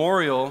are a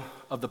memorial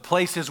of the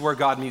places where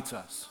God meets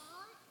us.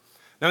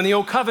 Now in the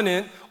Old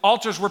Covenant,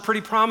 altars were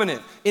pretty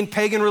prominent. In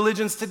pagan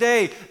religions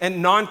today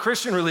and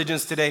non-Christian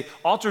religions today,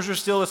 altars are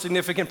still a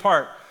significant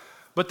part.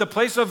 But the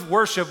place of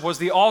worship was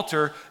the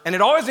altar, and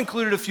it always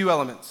included a few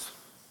elements.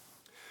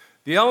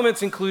 The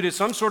elements included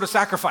some sort of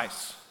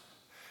sacrifice.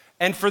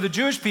 And for the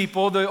Jewish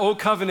people, the Old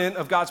Covenant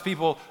of God's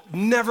people,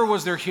 never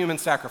was there human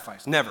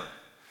sacrifice, never.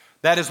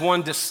 That is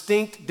one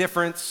distinct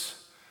difference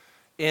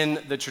in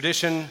the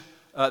tradition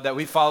that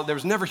we followed. There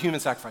was never human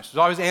sacrifice. There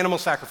was always animal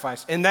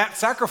sacrifice. And that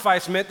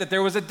sacrifice meant that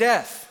there was a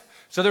death.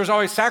 So there was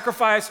always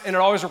sacrifice, and it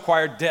always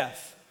required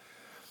death.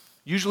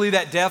 Usually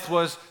that death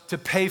was to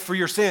pay for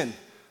your sin.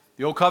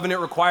 The Old Covenant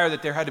required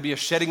that there had to be a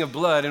shedding of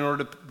blood in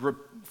order to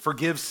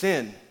forgive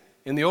sin.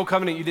 In the Old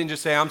Covenant, you didn't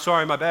just say, I'm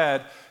sorry, my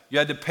bad. You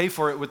had to pay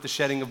for it with the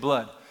shedding of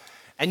blood.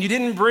 And you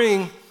didn't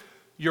bring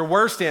your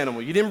worst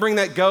animal. You didn't bring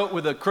that goat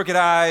with a crooked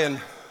eye and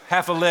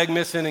half a leg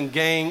missing and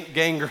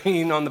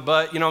gangrene on the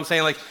butt. You know what I'm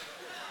saying? Like,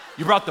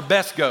 you brought the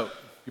best goat.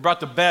 You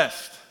brought the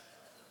best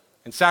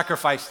and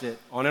sacrificed it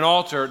on an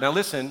altar. Now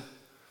listen,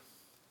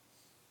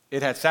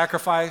 it had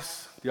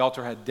sacrifice. The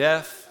altar had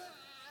death.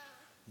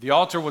 The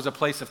altar was a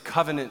place of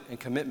covenant and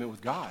commitment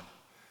with God.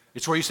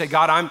 It's where you say,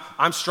 God,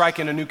 I'm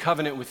striking a new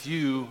covenant with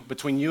you,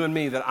 between you and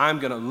me, that I'm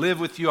going to live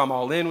with you. I'm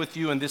all in with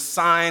you. And this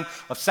sign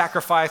of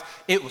sacrifice,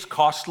 it was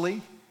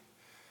costly.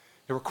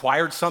 It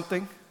required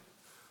something.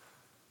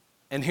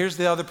 And here's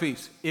the other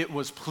piece. It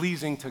was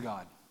pleasing to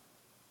God.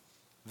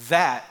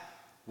 That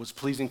was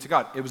pleasing to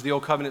God. It was the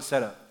Old Covenant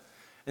setup.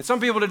 And some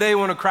people today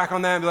want to crack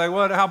on that and be like,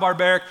 well, how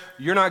barbaric.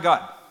 You're not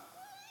God.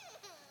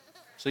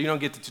 So you don't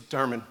get to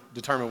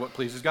determine what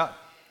pleases God.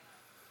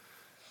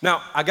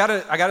 Now, I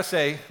gotta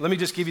say, let me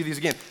just give you these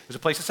again. It was a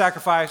place of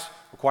sacrifice,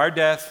 required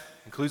death,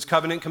 includes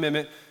covenant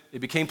commitment. It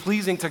became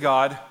pleasing to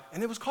God,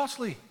 and it was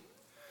costly.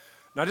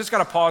 Now, I just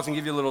gotta pause and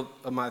give you a little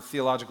of my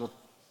theological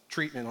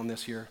treatment on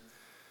this here.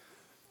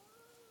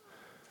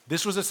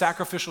 This was a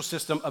sacrificial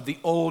system of the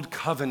Old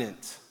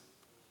Covenant.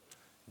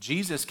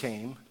 Jesus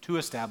came to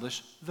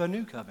establish the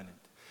new covenant.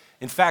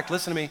 In fact,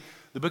 listen to me,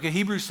 the book of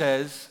Hebrews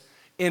says,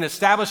 in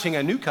establishing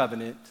a new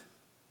covenant,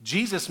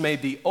 Jesus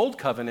made the Old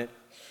Covenant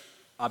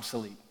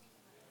obsolete.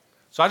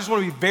 So I just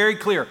want to be very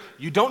clear.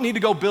 You don't need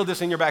to go build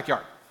this in your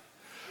backyard.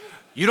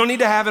 You don't need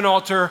to have an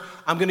altar.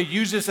 I'm going to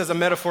use this as a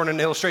metaphor and an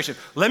illustration.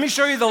 Let me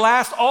show you the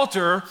last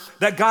altar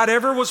that God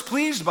ever was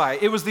pleased by.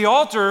 It was the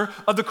altar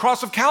of the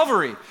cross of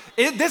Calvary.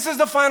 This is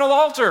the final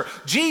altar.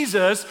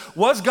 Jesus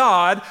was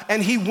God,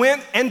 and he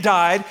went and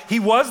died. He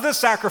was the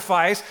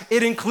sacrifice.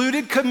 It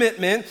included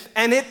commitment,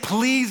 and it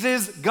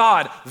pleases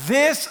God.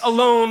 This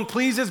alone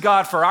pleases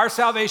God for our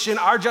salvation,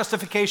 our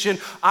justification,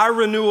 our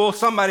renewal.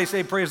 Somebody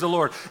say, praise the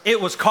Lord. It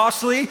was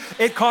costly.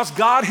 It cost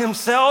God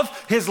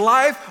himself, his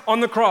life on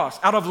the cross.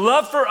 Out of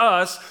love for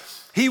us,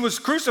 he was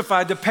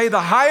crucified to pay the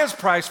highest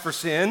price for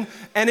sin,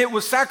 and it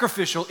was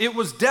sacrificial. It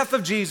was death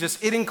of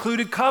Jesus. It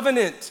included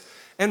covenant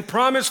and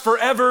promise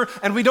forever,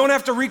 and we don't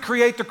have to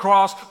recreate the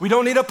cross. We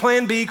don't need a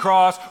plan B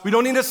cross. We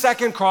don't need a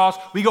second cross.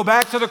 We go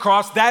back to the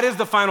cross. That is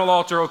the final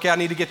altar. Okay, I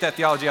need to get that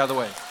theology out of the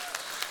way.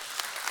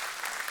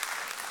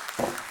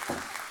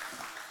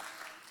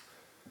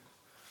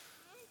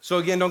 So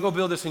again, don't go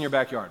build this in your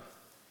backyard.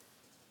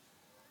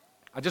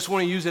 I just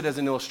want to use it as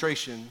an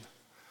illustration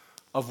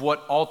of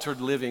what altered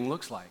living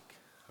looks like,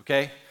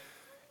 okay?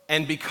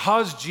 And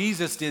because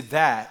Jesus did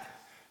that,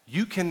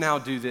 you can now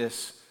do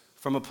this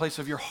from a place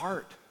of your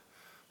heart,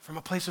 from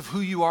a place of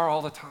who you are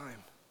all the time.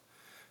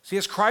 See,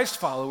 as Christ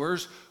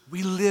followers,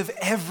 we live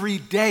every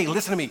day,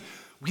 listen to me,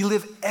 we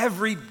live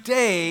every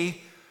day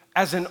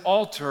as an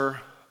altar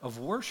of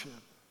worship.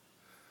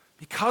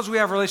 Because we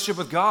have a relationship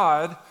with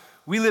God,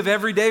 we live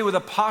every day with a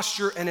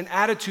posture and an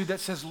attitude that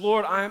says,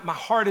 Lord, my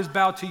heart is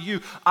bowed to you.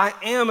 I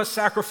am a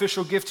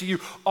sacrificial gift to you.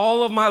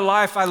 All of my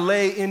life I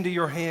lay into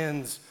your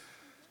hands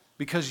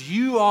because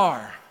you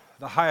are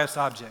the highest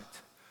object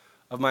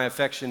of my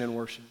affection and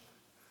worship.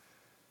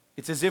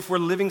 It's as if we're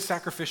living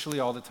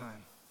sacrificially all the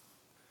time.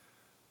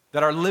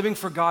 That our living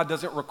for God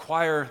doesn't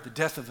require the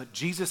death of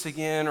Jesus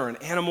again or an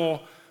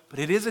animal, but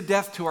it is a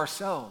death to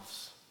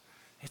ourselves.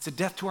 It's a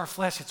death to our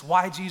flesh. It's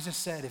why Jesus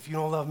said, if you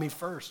don't love me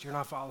first, you're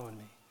not following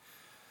me.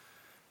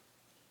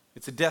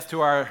 It's a death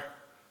to our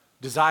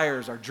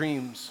desires, our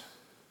dreams,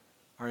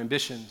 our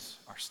ambitions,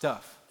 our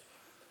stuff.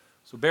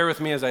 So bear with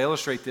me as I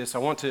illustrate this. I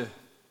want to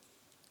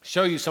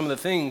show you some of the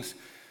things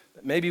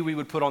that maybe we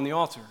would put on the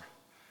altar.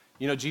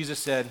 You know, Jesus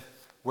said,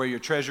 where your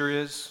treasure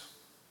is,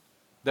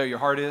 there your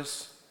heart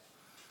is.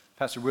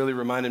 Pastor Willie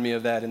reminded me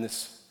of that in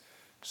this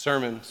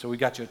sermon. So we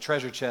got you a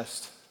treasure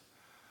chest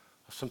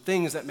of some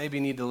things that maybe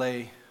need to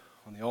lay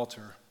on the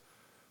altar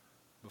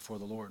before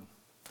the Lord.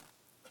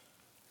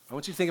 I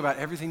want you to think about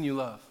everything you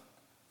love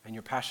and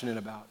you're passionate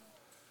about.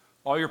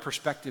 All your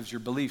perspectives,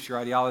 your beliefs, your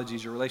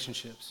ideologies, your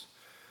relationships,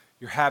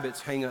 your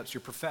habits, hang-ups,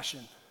 your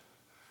profession.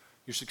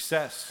 your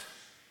success,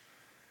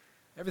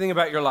 everything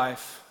about your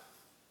life.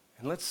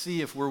 And let's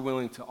see if we're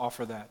willing to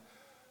offer that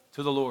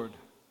to the Lord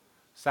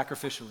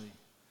sacrificially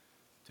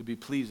to be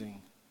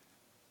pleasing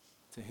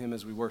to Him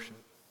as we worship.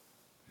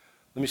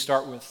 Let me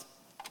start with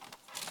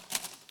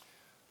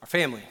our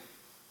family.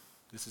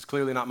 This is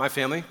clearly not my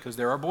family because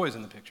there are boys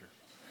in the picture.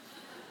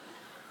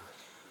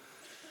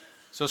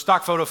 So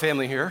stock photo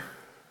family here.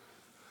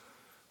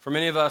 For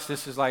many of us,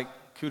 this is like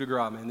coup de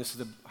grace, man. This is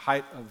the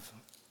height of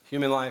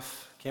human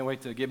life. Can't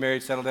wait to get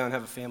married, settle down,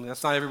 have a family.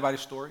 That's not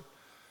everybody's story.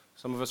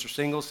 Some of us are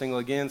single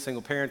again,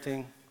 single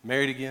parenting,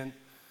 married again.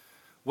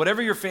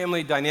 Whatever your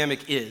family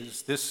dynamic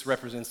is, this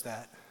represents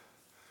that.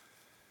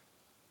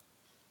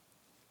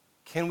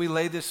 Can we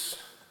lay this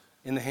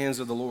in the hands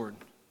of the Lord?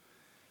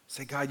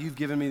 Say, God, you've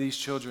given me these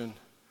children,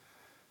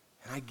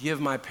 and I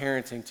give my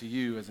parenting to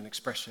you as an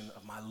expression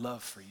of my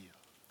love for you.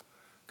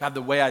 God,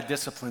 the way I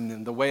discipline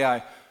them, the way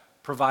I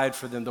provide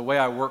for them, the way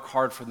I work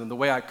hard for them, the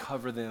way I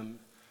cover them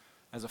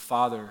as a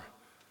father,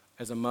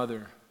 as a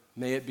mother,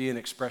 may it be an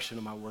expression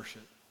of my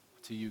worship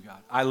to you, God.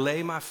 I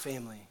lay my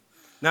family.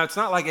 Now, it's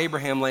not like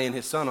Abraham laying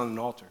his son on an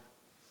altar.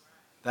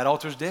 That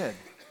altar's dead.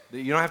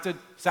 You don't have to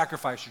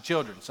sacrifice your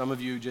children. Some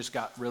of you just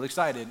got real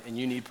excited and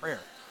you need prayer.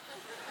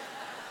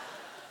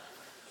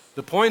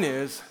 The point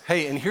is,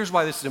 hey, and here's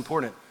why this is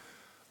important.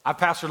 I've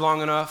pastored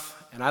long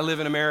enough and I live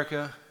in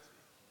America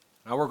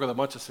and I work with a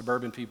bunch of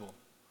suburban people.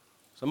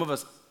 Some of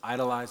us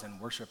idolize and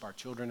worship our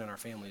children and our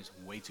families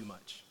way too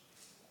much.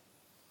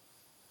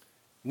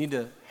 You need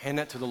to hand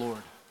that to the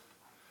Lord.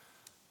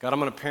 God, I'm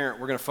going to parent.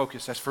 We're going to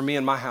focus. That's for me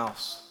and my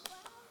house.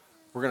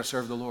 We're going to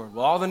serve the Lord.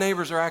 Well, all the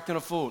neighbors are acting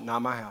a fool.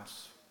 Not my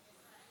house.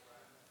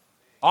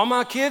 All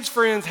my kids'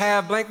 friends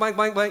have blank, blank,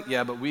 blank, blank.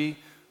 Yeah, but we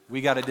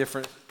got a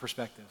different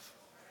perspective.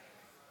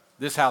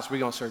 This house, we're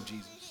going to serve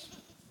Jesus.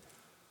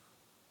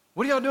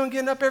 What are y'all doing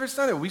getting up every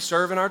Sunday? We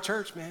serve in our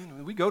church,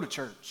 man. We go to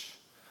church.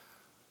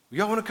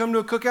 Y'all want to come to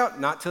a cookout?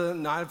 Not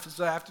if it's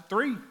after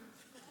 3.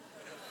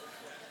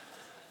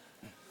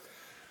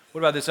 What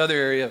about this other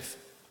area of,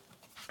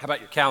 how about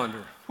your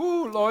calendar?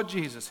 Whoo, Lord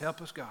Jesus,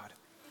 help us, God.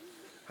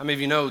 How many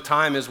of you know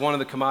time is one of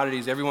the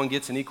commodities everyone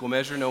gets in equal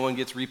measure? No one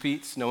gets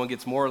repeats. No one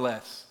gets more or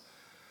less.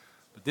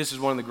 But this is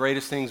one of the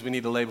greatest things we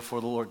need to lay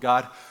before the Lord.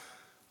 God,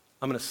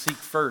 I'm going to seek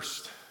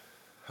first.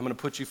 I'm going to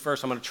put you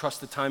first. I'm going to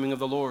trust the timing of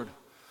the Lord.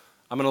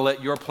 I'm going to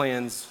let your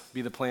plans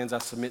be the plans I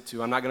submit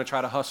to. I'm not going to try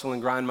to hustle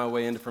and grind my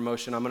way into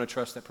promotion. I'm going to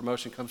trust that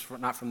promotion comes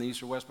not from the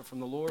east or west, but from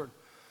the Lord.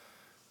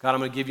 God, I'm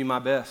going to give you my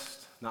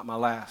best, not my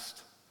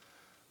last.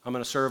 I'm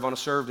going to serve on a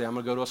serve day. I'm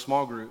going to go to a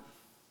small group.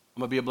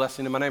 I'm going to be a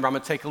blessing to my neighbor. I'm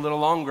going to take a little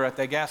longer at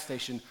that gas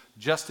station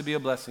just to be a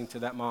blessing to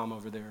that mom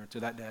over there, to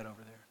that dad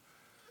over there.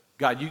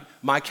 God,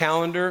 my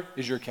calendar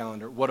is your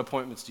calendar. What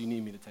appointments do you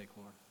need me to take,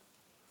 Lord?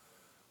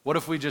 What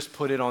if we just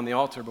put it on the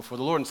altar before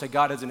the Lord and say,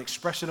 God, as an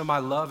expression of my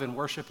love and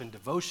worship and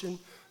devotion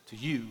to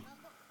you,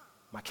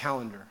 my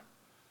calendar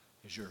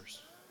is yours.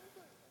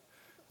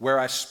 Where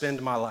I spend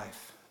my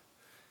life,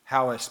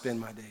 how I spend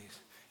my days.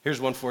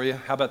 Here's one for you.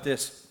 How about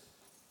this?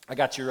 I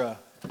got your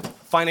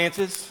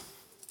finances.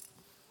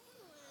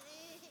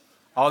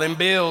 All them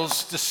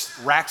bills, just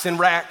racks and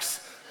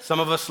racks. Some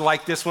of us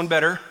like this one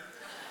better.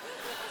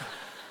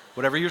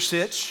 Whatever your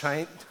sitch,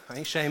 I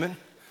ain't shaming.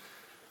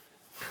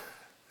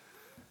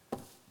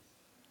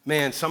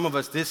 Man, some of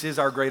us, this is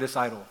our greatest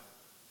idol.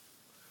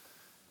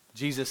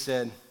 Jesus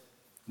said,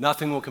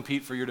 nothing will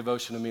compete for your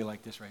devotion to me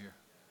like this right here.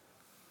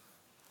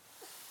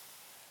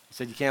 He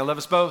said, you can't love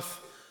us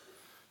both.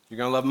 You're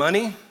going to love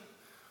money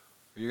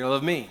or you're going to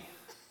love me.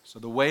 So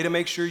the way to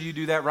make sure you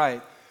do that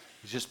right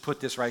is just put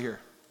this right here.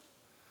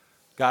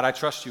 God, I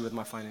trust you with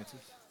my finances.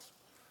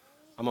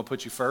 I'm going to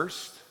put you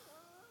first.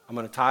 I'm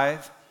going to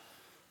tithe.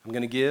 I'm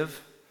going to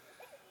give.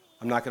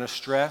 I'm not going to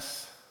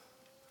stress.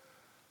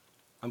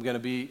 I'm going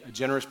to be a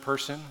generous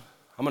person.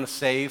 I'm going to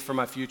save for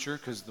my future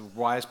because the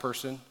wise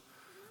person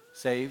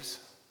saves.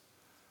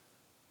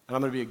 And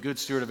I'm going to be a good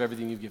steward of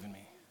everything you've given me.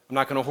 I'm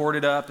not going to hoard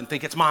it up and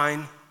think it's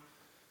mine.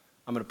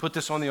 I'm going to put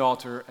this on the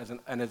altar as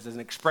an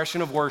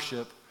expression of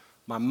worship.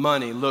 My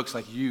money looks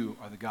like you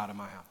are the God of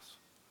my house.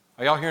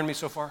 Are y'all hearing me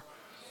so far?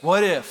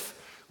 What if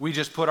we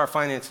just put our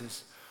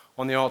finances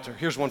on the altar?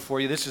 Here's one for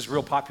you. This is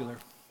real popular.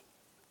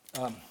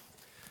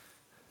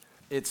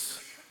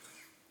 It's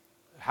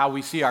how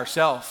we see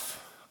ourselves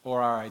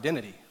or our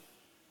identity.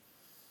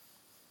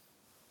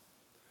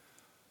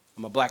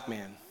 I'm a black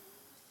man.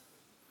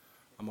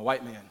 I'm a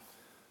white man.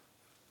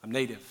 I'm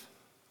native.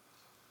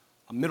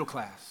 I'm middle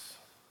class.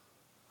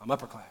 I'm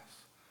upper class.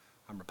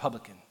 I'm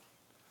Republican.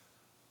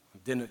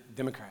 I'm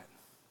Democrat.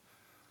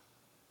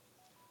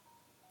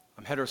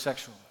 I'm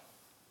heterosexual.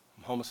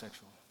 I'm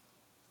homosexual.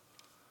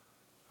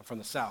 I'm from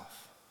the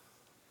South.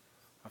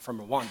 I'm from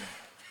Rwanda.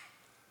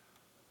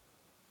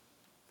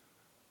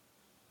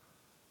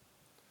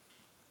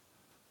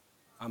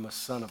 I'm a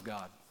son of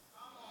God.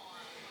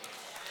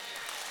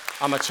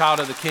 I'm a child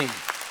of the King.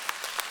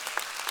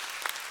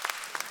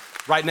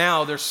 Right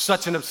now, there's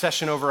such an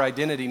obsession over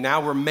identity. Now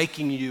we're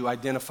making you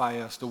identify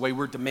us the way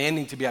we're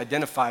demanding to be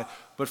identified.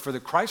 But for the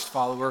Christ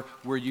follower,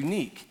 we're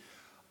unique.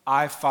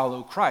 I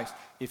follow Christ.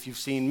 If you've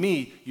seen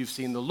me, you've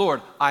seen the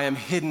Lord. I am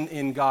hidden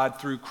in God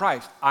through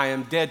Christ. I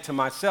am dead to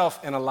myself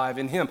and alive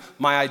in him.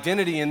 My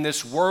identity in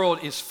this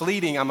world is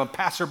fleeting. I'm a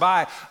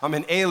passerby. I'm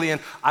an alien.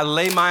 I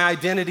lay my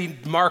identity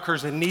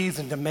markers and needs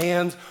and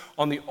demands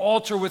on the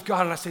altar with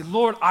God, and I say,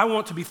 Lord, I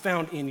want to be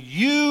found in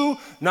you,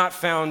 not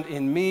found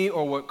in me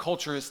or what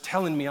culture is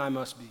telling me I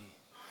must be.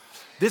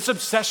 This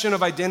obsession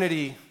of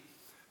identity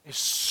is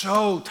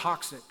so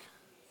toxic.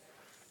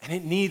 And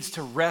it needs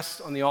to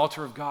rest on the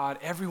altar of God.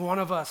 Every one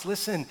of us,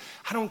 listen,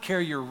 I don't care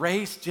your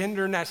race,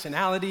 gender,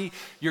 nationality,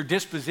 your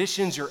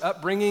dispositions, your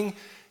upbringing.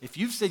 If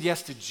you've said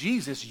yes to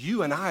Jesus,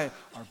 you and I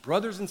are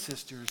brothers and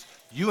sisters.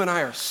 You and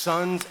I are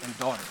sons and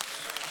daughters.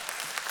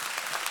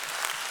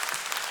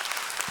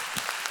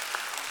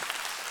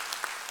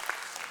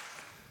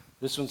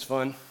 This one's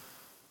fun.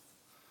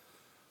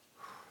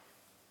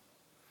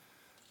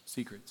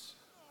 Secrets.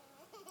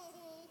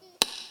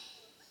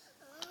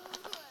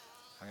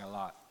 I got a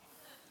lot.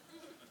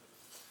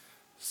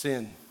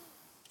 Sin.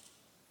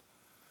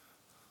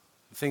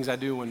 The things I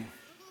do when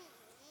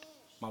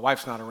my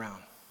wife's not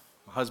around,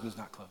 my husband's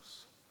not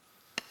close.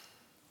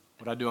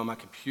 What I do on my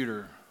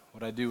computer,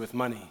 what I do with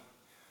money,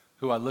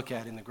 who I look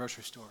at in the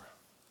grocery store,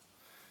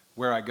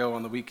 where I go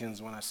on the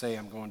weekends when I say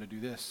I'm going to do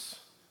this.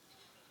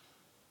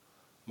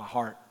 My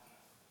heart.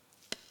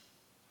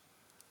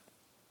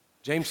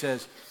 James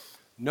says,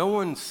 no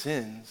one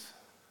sins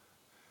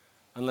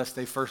unless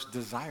they first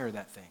desire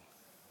that thing.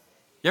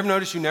 You ever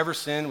notice you never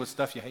sin with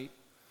stuff you hate?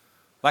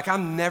 Like,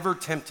 I'm never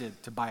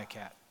tempted to buy a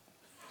cat.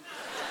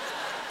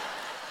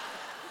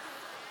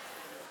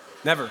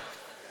 Never.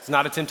 It's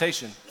not a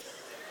temptation.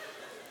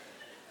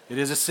 It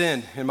is a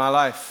sin in my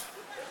life.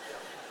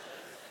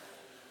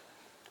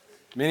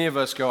 Many of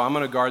us go, I'm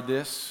going to guard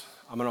this.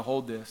 I'm going to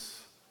hold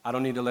this. I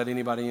don't need to let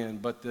anybody in.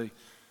 But the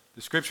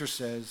scripture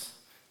says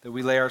that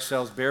we lay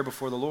ourselves bare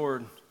before the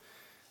Lord.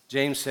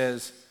 James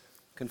says,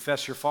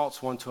 confess your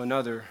faults one to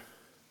another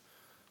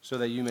so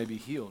that you may be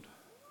healed.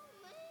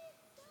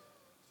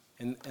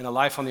 And a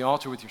life on the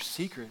altar with your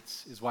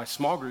secrets is why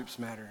small groups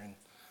matter, and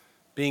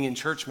being in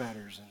church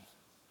matters, and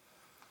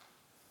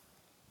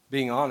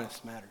being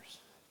honest matters.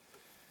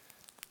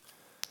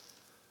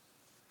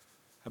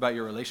 How about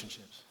your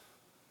relationships?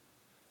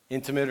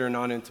 Intimate or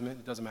non-intimate,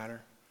 it doesn't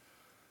matter.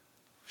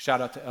 Shout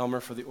out to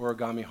Elmer for the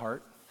origami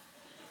heart.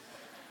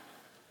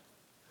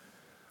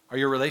 Are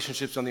your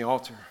relationships on the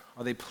altar?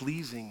 Are they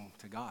pleasing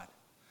to God?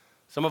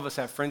 Some of us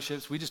have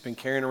friendships we've just been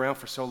carrying around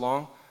for so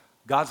long.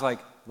 God's like,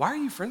 why are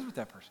you friends with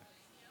that person?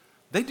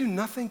 They do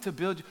nothing to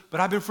build you.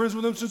 But I've been friends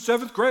with them since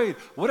 7th grade.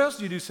 What else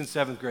do you do since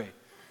 7th grade?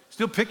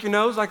 Still pick your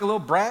nose like a little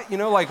brat,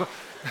 like you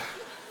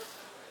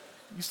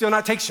still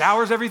not take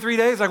showers every 3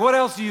 days? Like, what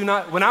else do you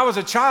not? When I was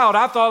a child,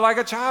 I thought like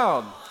a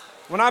child.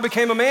 When I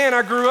became a man,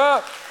 I grew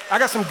up. I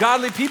got some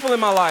godly people in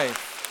my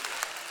life.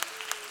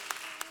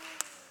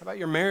 How about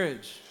your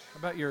marriage? How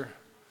about your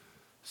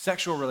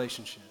sexual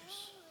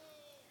relationships?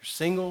 You're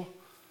single,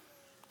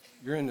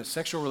 you're in a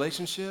sexual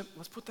relationship,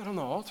 let's put that on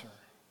the altar.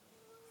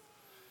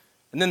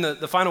 And then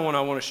the final one I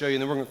want to show you,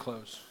 and then we're going to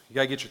close. You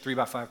got to get your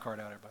 3x5 card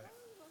out, everybody.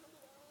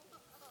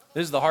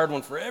 This is the hard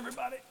one for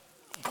everybody.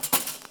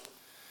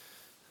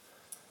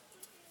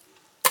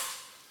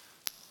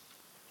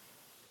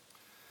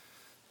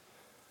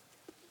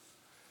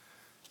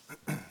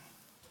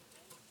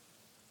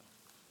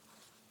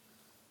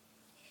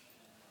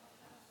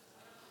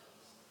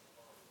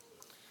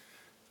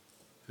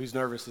 Who's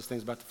nervous? This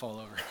thing's about to fall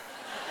over.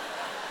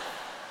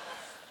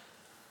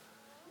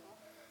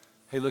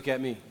 Hey, look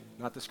at me,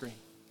 not the screen,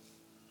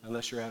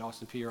 unless you're at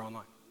Austin P or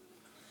online.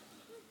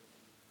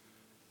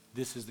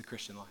 This is the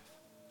Christian life.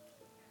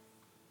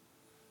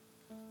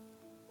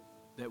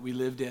 That we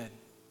live dead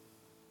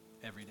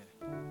every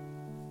day.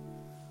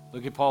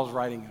 Look at Paul's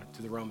writing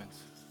to the Romans.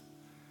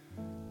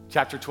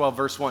 Chapter 12,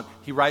 verse 1.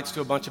 He writes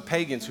to a bunch of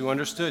pagans who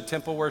understood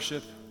temple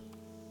worship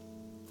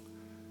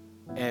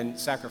and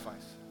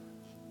sacrifice.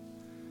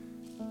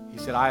 He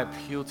said, I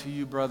appeal to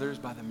you, brothers,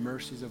 by the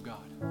mercies of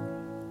God.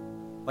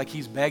 Like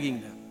he's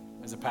begging them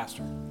as a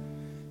pastor.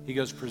 He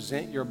goes,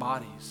 present your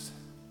bodies.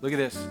 Look at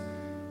this.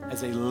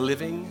 As a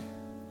living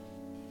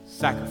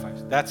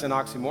sacrifice. That's an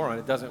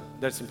oxymoron.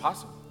 That's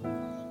impossible.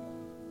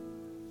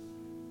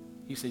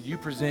 He said, you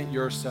present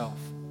yourself,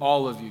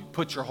 all of you,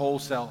 put your whole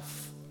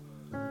self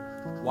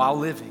while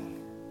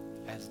living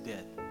as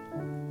dead.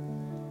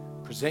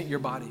 Present your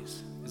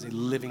bodies as a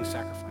living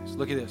sacrifice.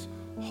 Look at this.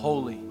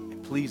 Holy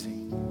and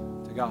pleasing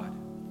to God.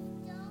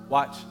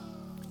 Watch.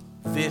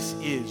 This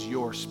is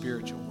your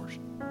spiritual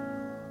worship.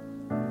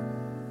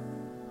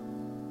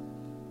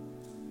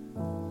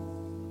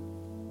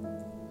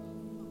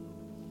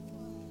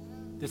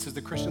 This is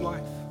the Christian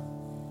life.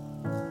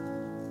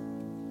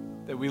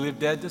 That we live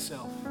dead to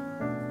self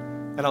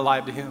and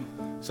alive to Him.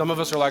 Some of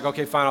us are like,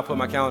 okay, fine, I'll put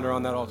my calendar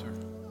on that altar.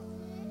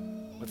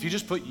 But if you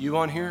just put you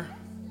on here,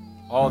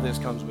 all this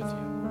comes with you.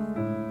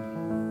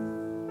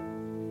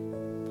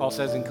 Paul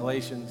says in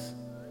Galatians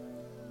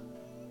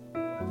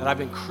that I've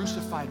been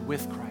crucified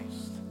with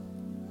Christ.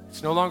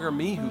 It's no longer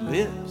me who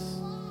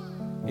lives.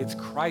 It's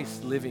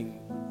Christ living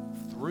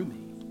through me.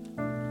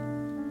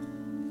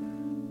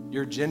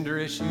 Your gender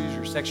issues,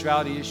 your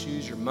sexuality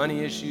issues, your money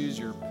issues,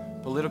 your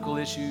political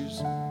issues,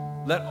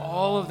 let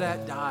all of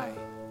that die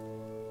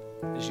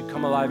as you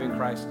come alive in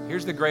Christ.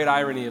 Here's the great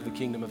irony of the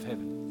kingdom of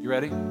heaven. You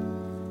ready?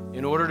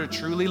 In order to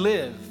truly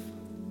live,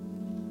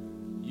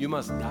 you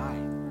must die.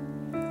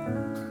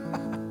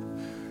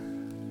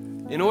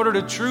 In order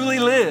to truly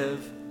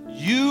live,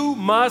 you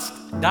must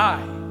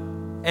die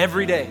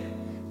every day.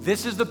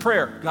 This is the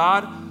prayer.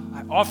 God,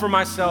 I offer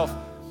myself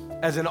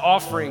as an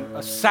offering,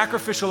 a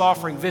sacrificial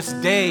offering. This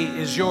day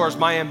is yours.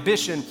 My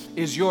ambition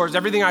is yours.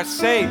 Everything I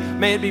say,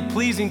 may it be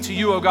pleasing to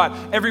you, oh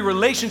God. Every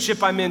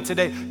relationship I'm in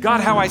today,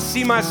 God, how I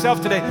see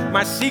myself today,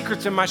 my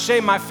secrets and my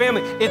shame, my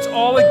family, it's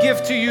all a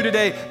gift to you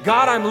today.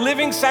 God, I'm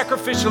living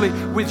sacrificially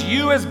with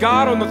you as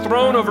God on the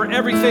throne over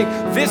everything.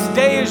 This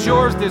day is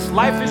yours. This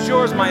life is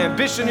yours. My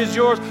ambition is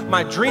yours.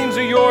 My dreams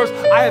are yours.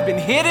 I have been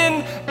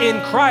hidden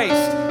in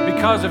Christ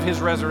because of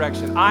his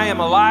resurrection. I am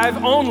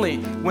alive only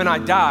when I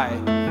die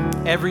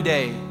every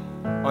day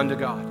unto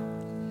God.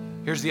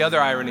 Here's the other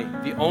irony.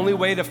 The only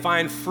way to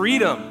find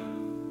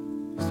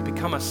freedom is to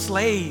become a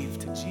slave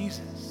to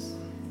Jesus.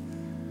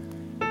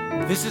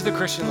 This is the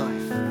Christian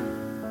life.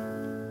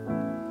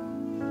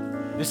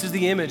 This is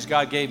the image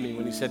God gave me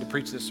when he said to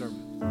preach this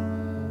sermon.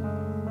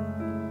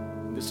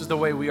 This is the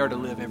way we are to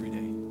live every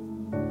day.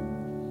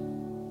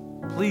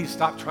 Please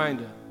stop trying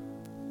to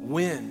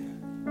win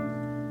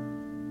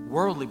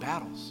worldly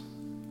battles.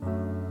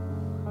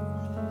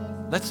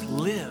 Let's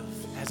live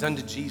as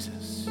unto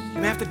Jesus. You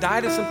may have to die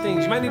to some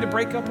things. You might need to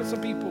break up with some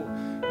people.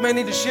 You might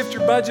need to shift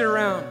your budget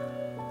around.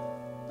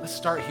 Let's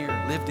start here.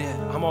 Live dead.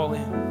 I'm all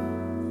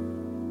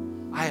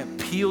in. I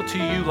appeal to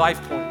you,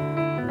 Life Point,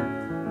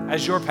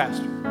 as your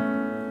pastor,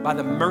 by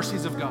the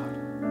mercies of God.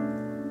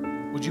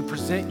 Would you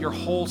present your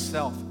whole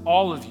self,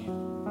 all of you,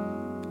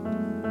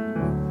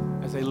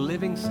 as a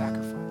living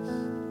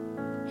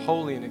sacrifice,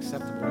 holy and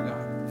acceptable to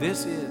God?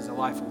 This is a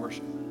life of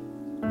worship.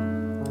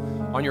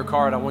 On your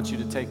card, I want you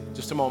to take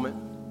just a moment.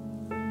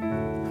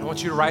 I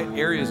want you to write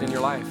areas in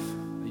your life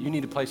that you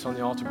need to place on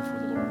the altar before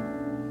the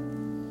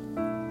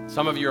Lord.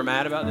 Some of you are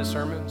mad about this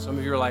sermon. Some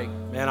of you are like,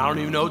 man, I don't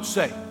even know what to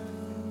say.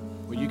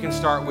 Well, you can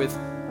start with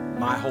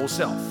my whole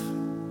self.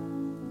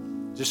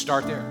 Just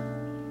start there.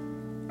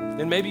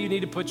 Then maybe you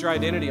need to put your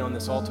identity on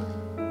this altar.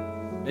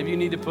 Maybe you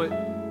need to put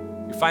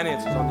your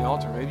finances on the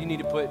altar. Maybe you need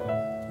to put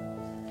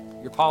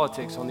your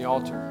politics on the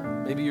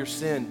altar. Maybe your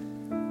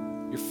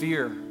sin, your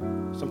fear,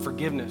 some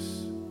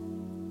forgiveness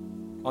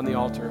on the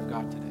altar of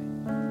God today.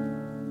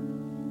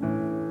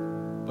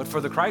 But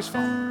for the Christ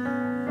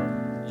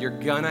follower, you're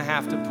gonna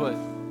have to put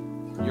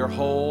your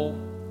whole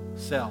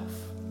self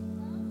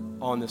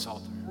on this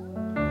altar.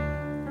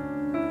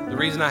 The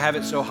reason I have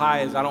it so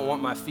high is I don't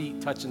want my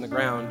feet touching the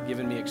ground,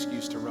 giving me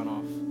excuse to run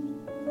off.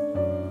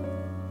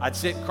 I'd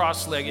sit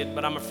cross-legged,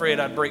 but I'm afraid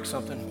I'd break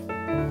something.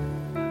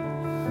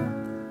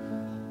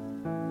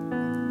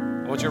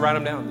 I want you to write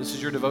them down. This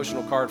is your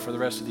devotional card for the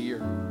rest of the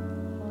year.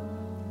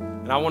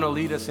 And I want to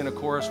lead us in a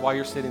chorus while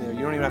you're sitting there. You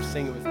don't even have to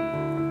sing it with me.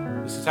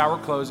 This is how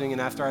we're closing, and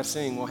after I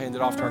sing, we'll hand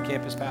it off to our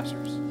campus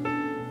pastors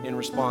in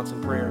response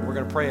and prayer. We're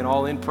going to pray an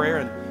all-in prayer,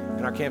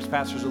 and our campus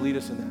pastors will lead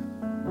us in that.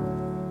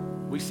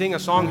 We sing a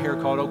song here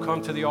called, "Oh,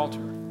 Come to the Altar."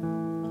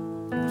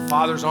 The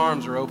Father's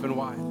arms are open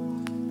wide.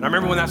 And I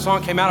remember when that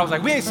song came out, I was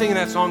like, we ain't singing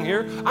that song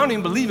here. I don't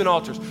even believe in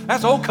altars.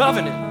 That's Old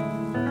Covenant.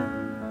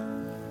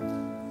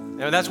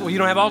 And that's what, you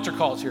don't have altar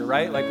calls here,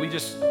 right? Like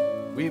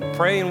we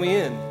pray and we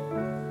end.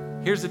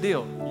 Here's the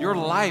deal. Your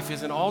life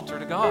is an altar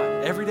to God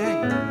every day.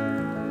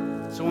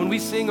 So when we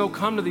sing, "Oh,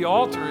 come to the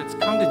altar," it's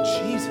come to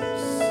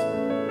Jesus.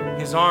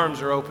 His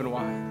arms are open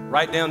wide.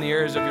 Write down the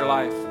areas of your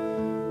life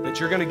that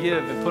you're going to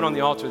give and put on the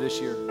altar this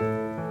year.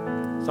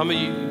 Some of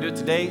you can do it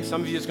today.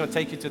 Some of you, it's going to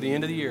take you to the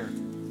end of the year.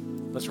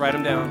 Let's write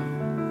them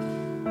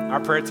down. Our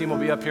prayer team will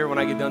be up here when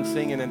I get done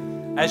singing.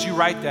 And as you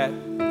write that,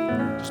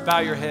 just bow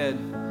your head,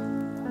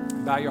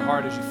 bow your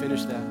heart as you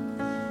finish that.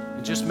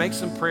 And just make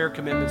some prayer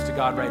commitments to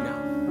God right now.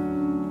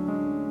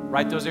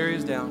 Write those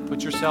areas down.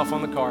 Put yourself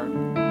on the card.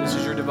 This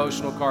is your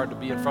devotional card to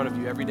be in front of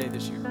you every day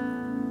this year.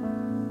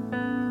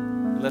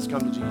 And let's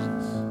come to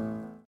Jesus.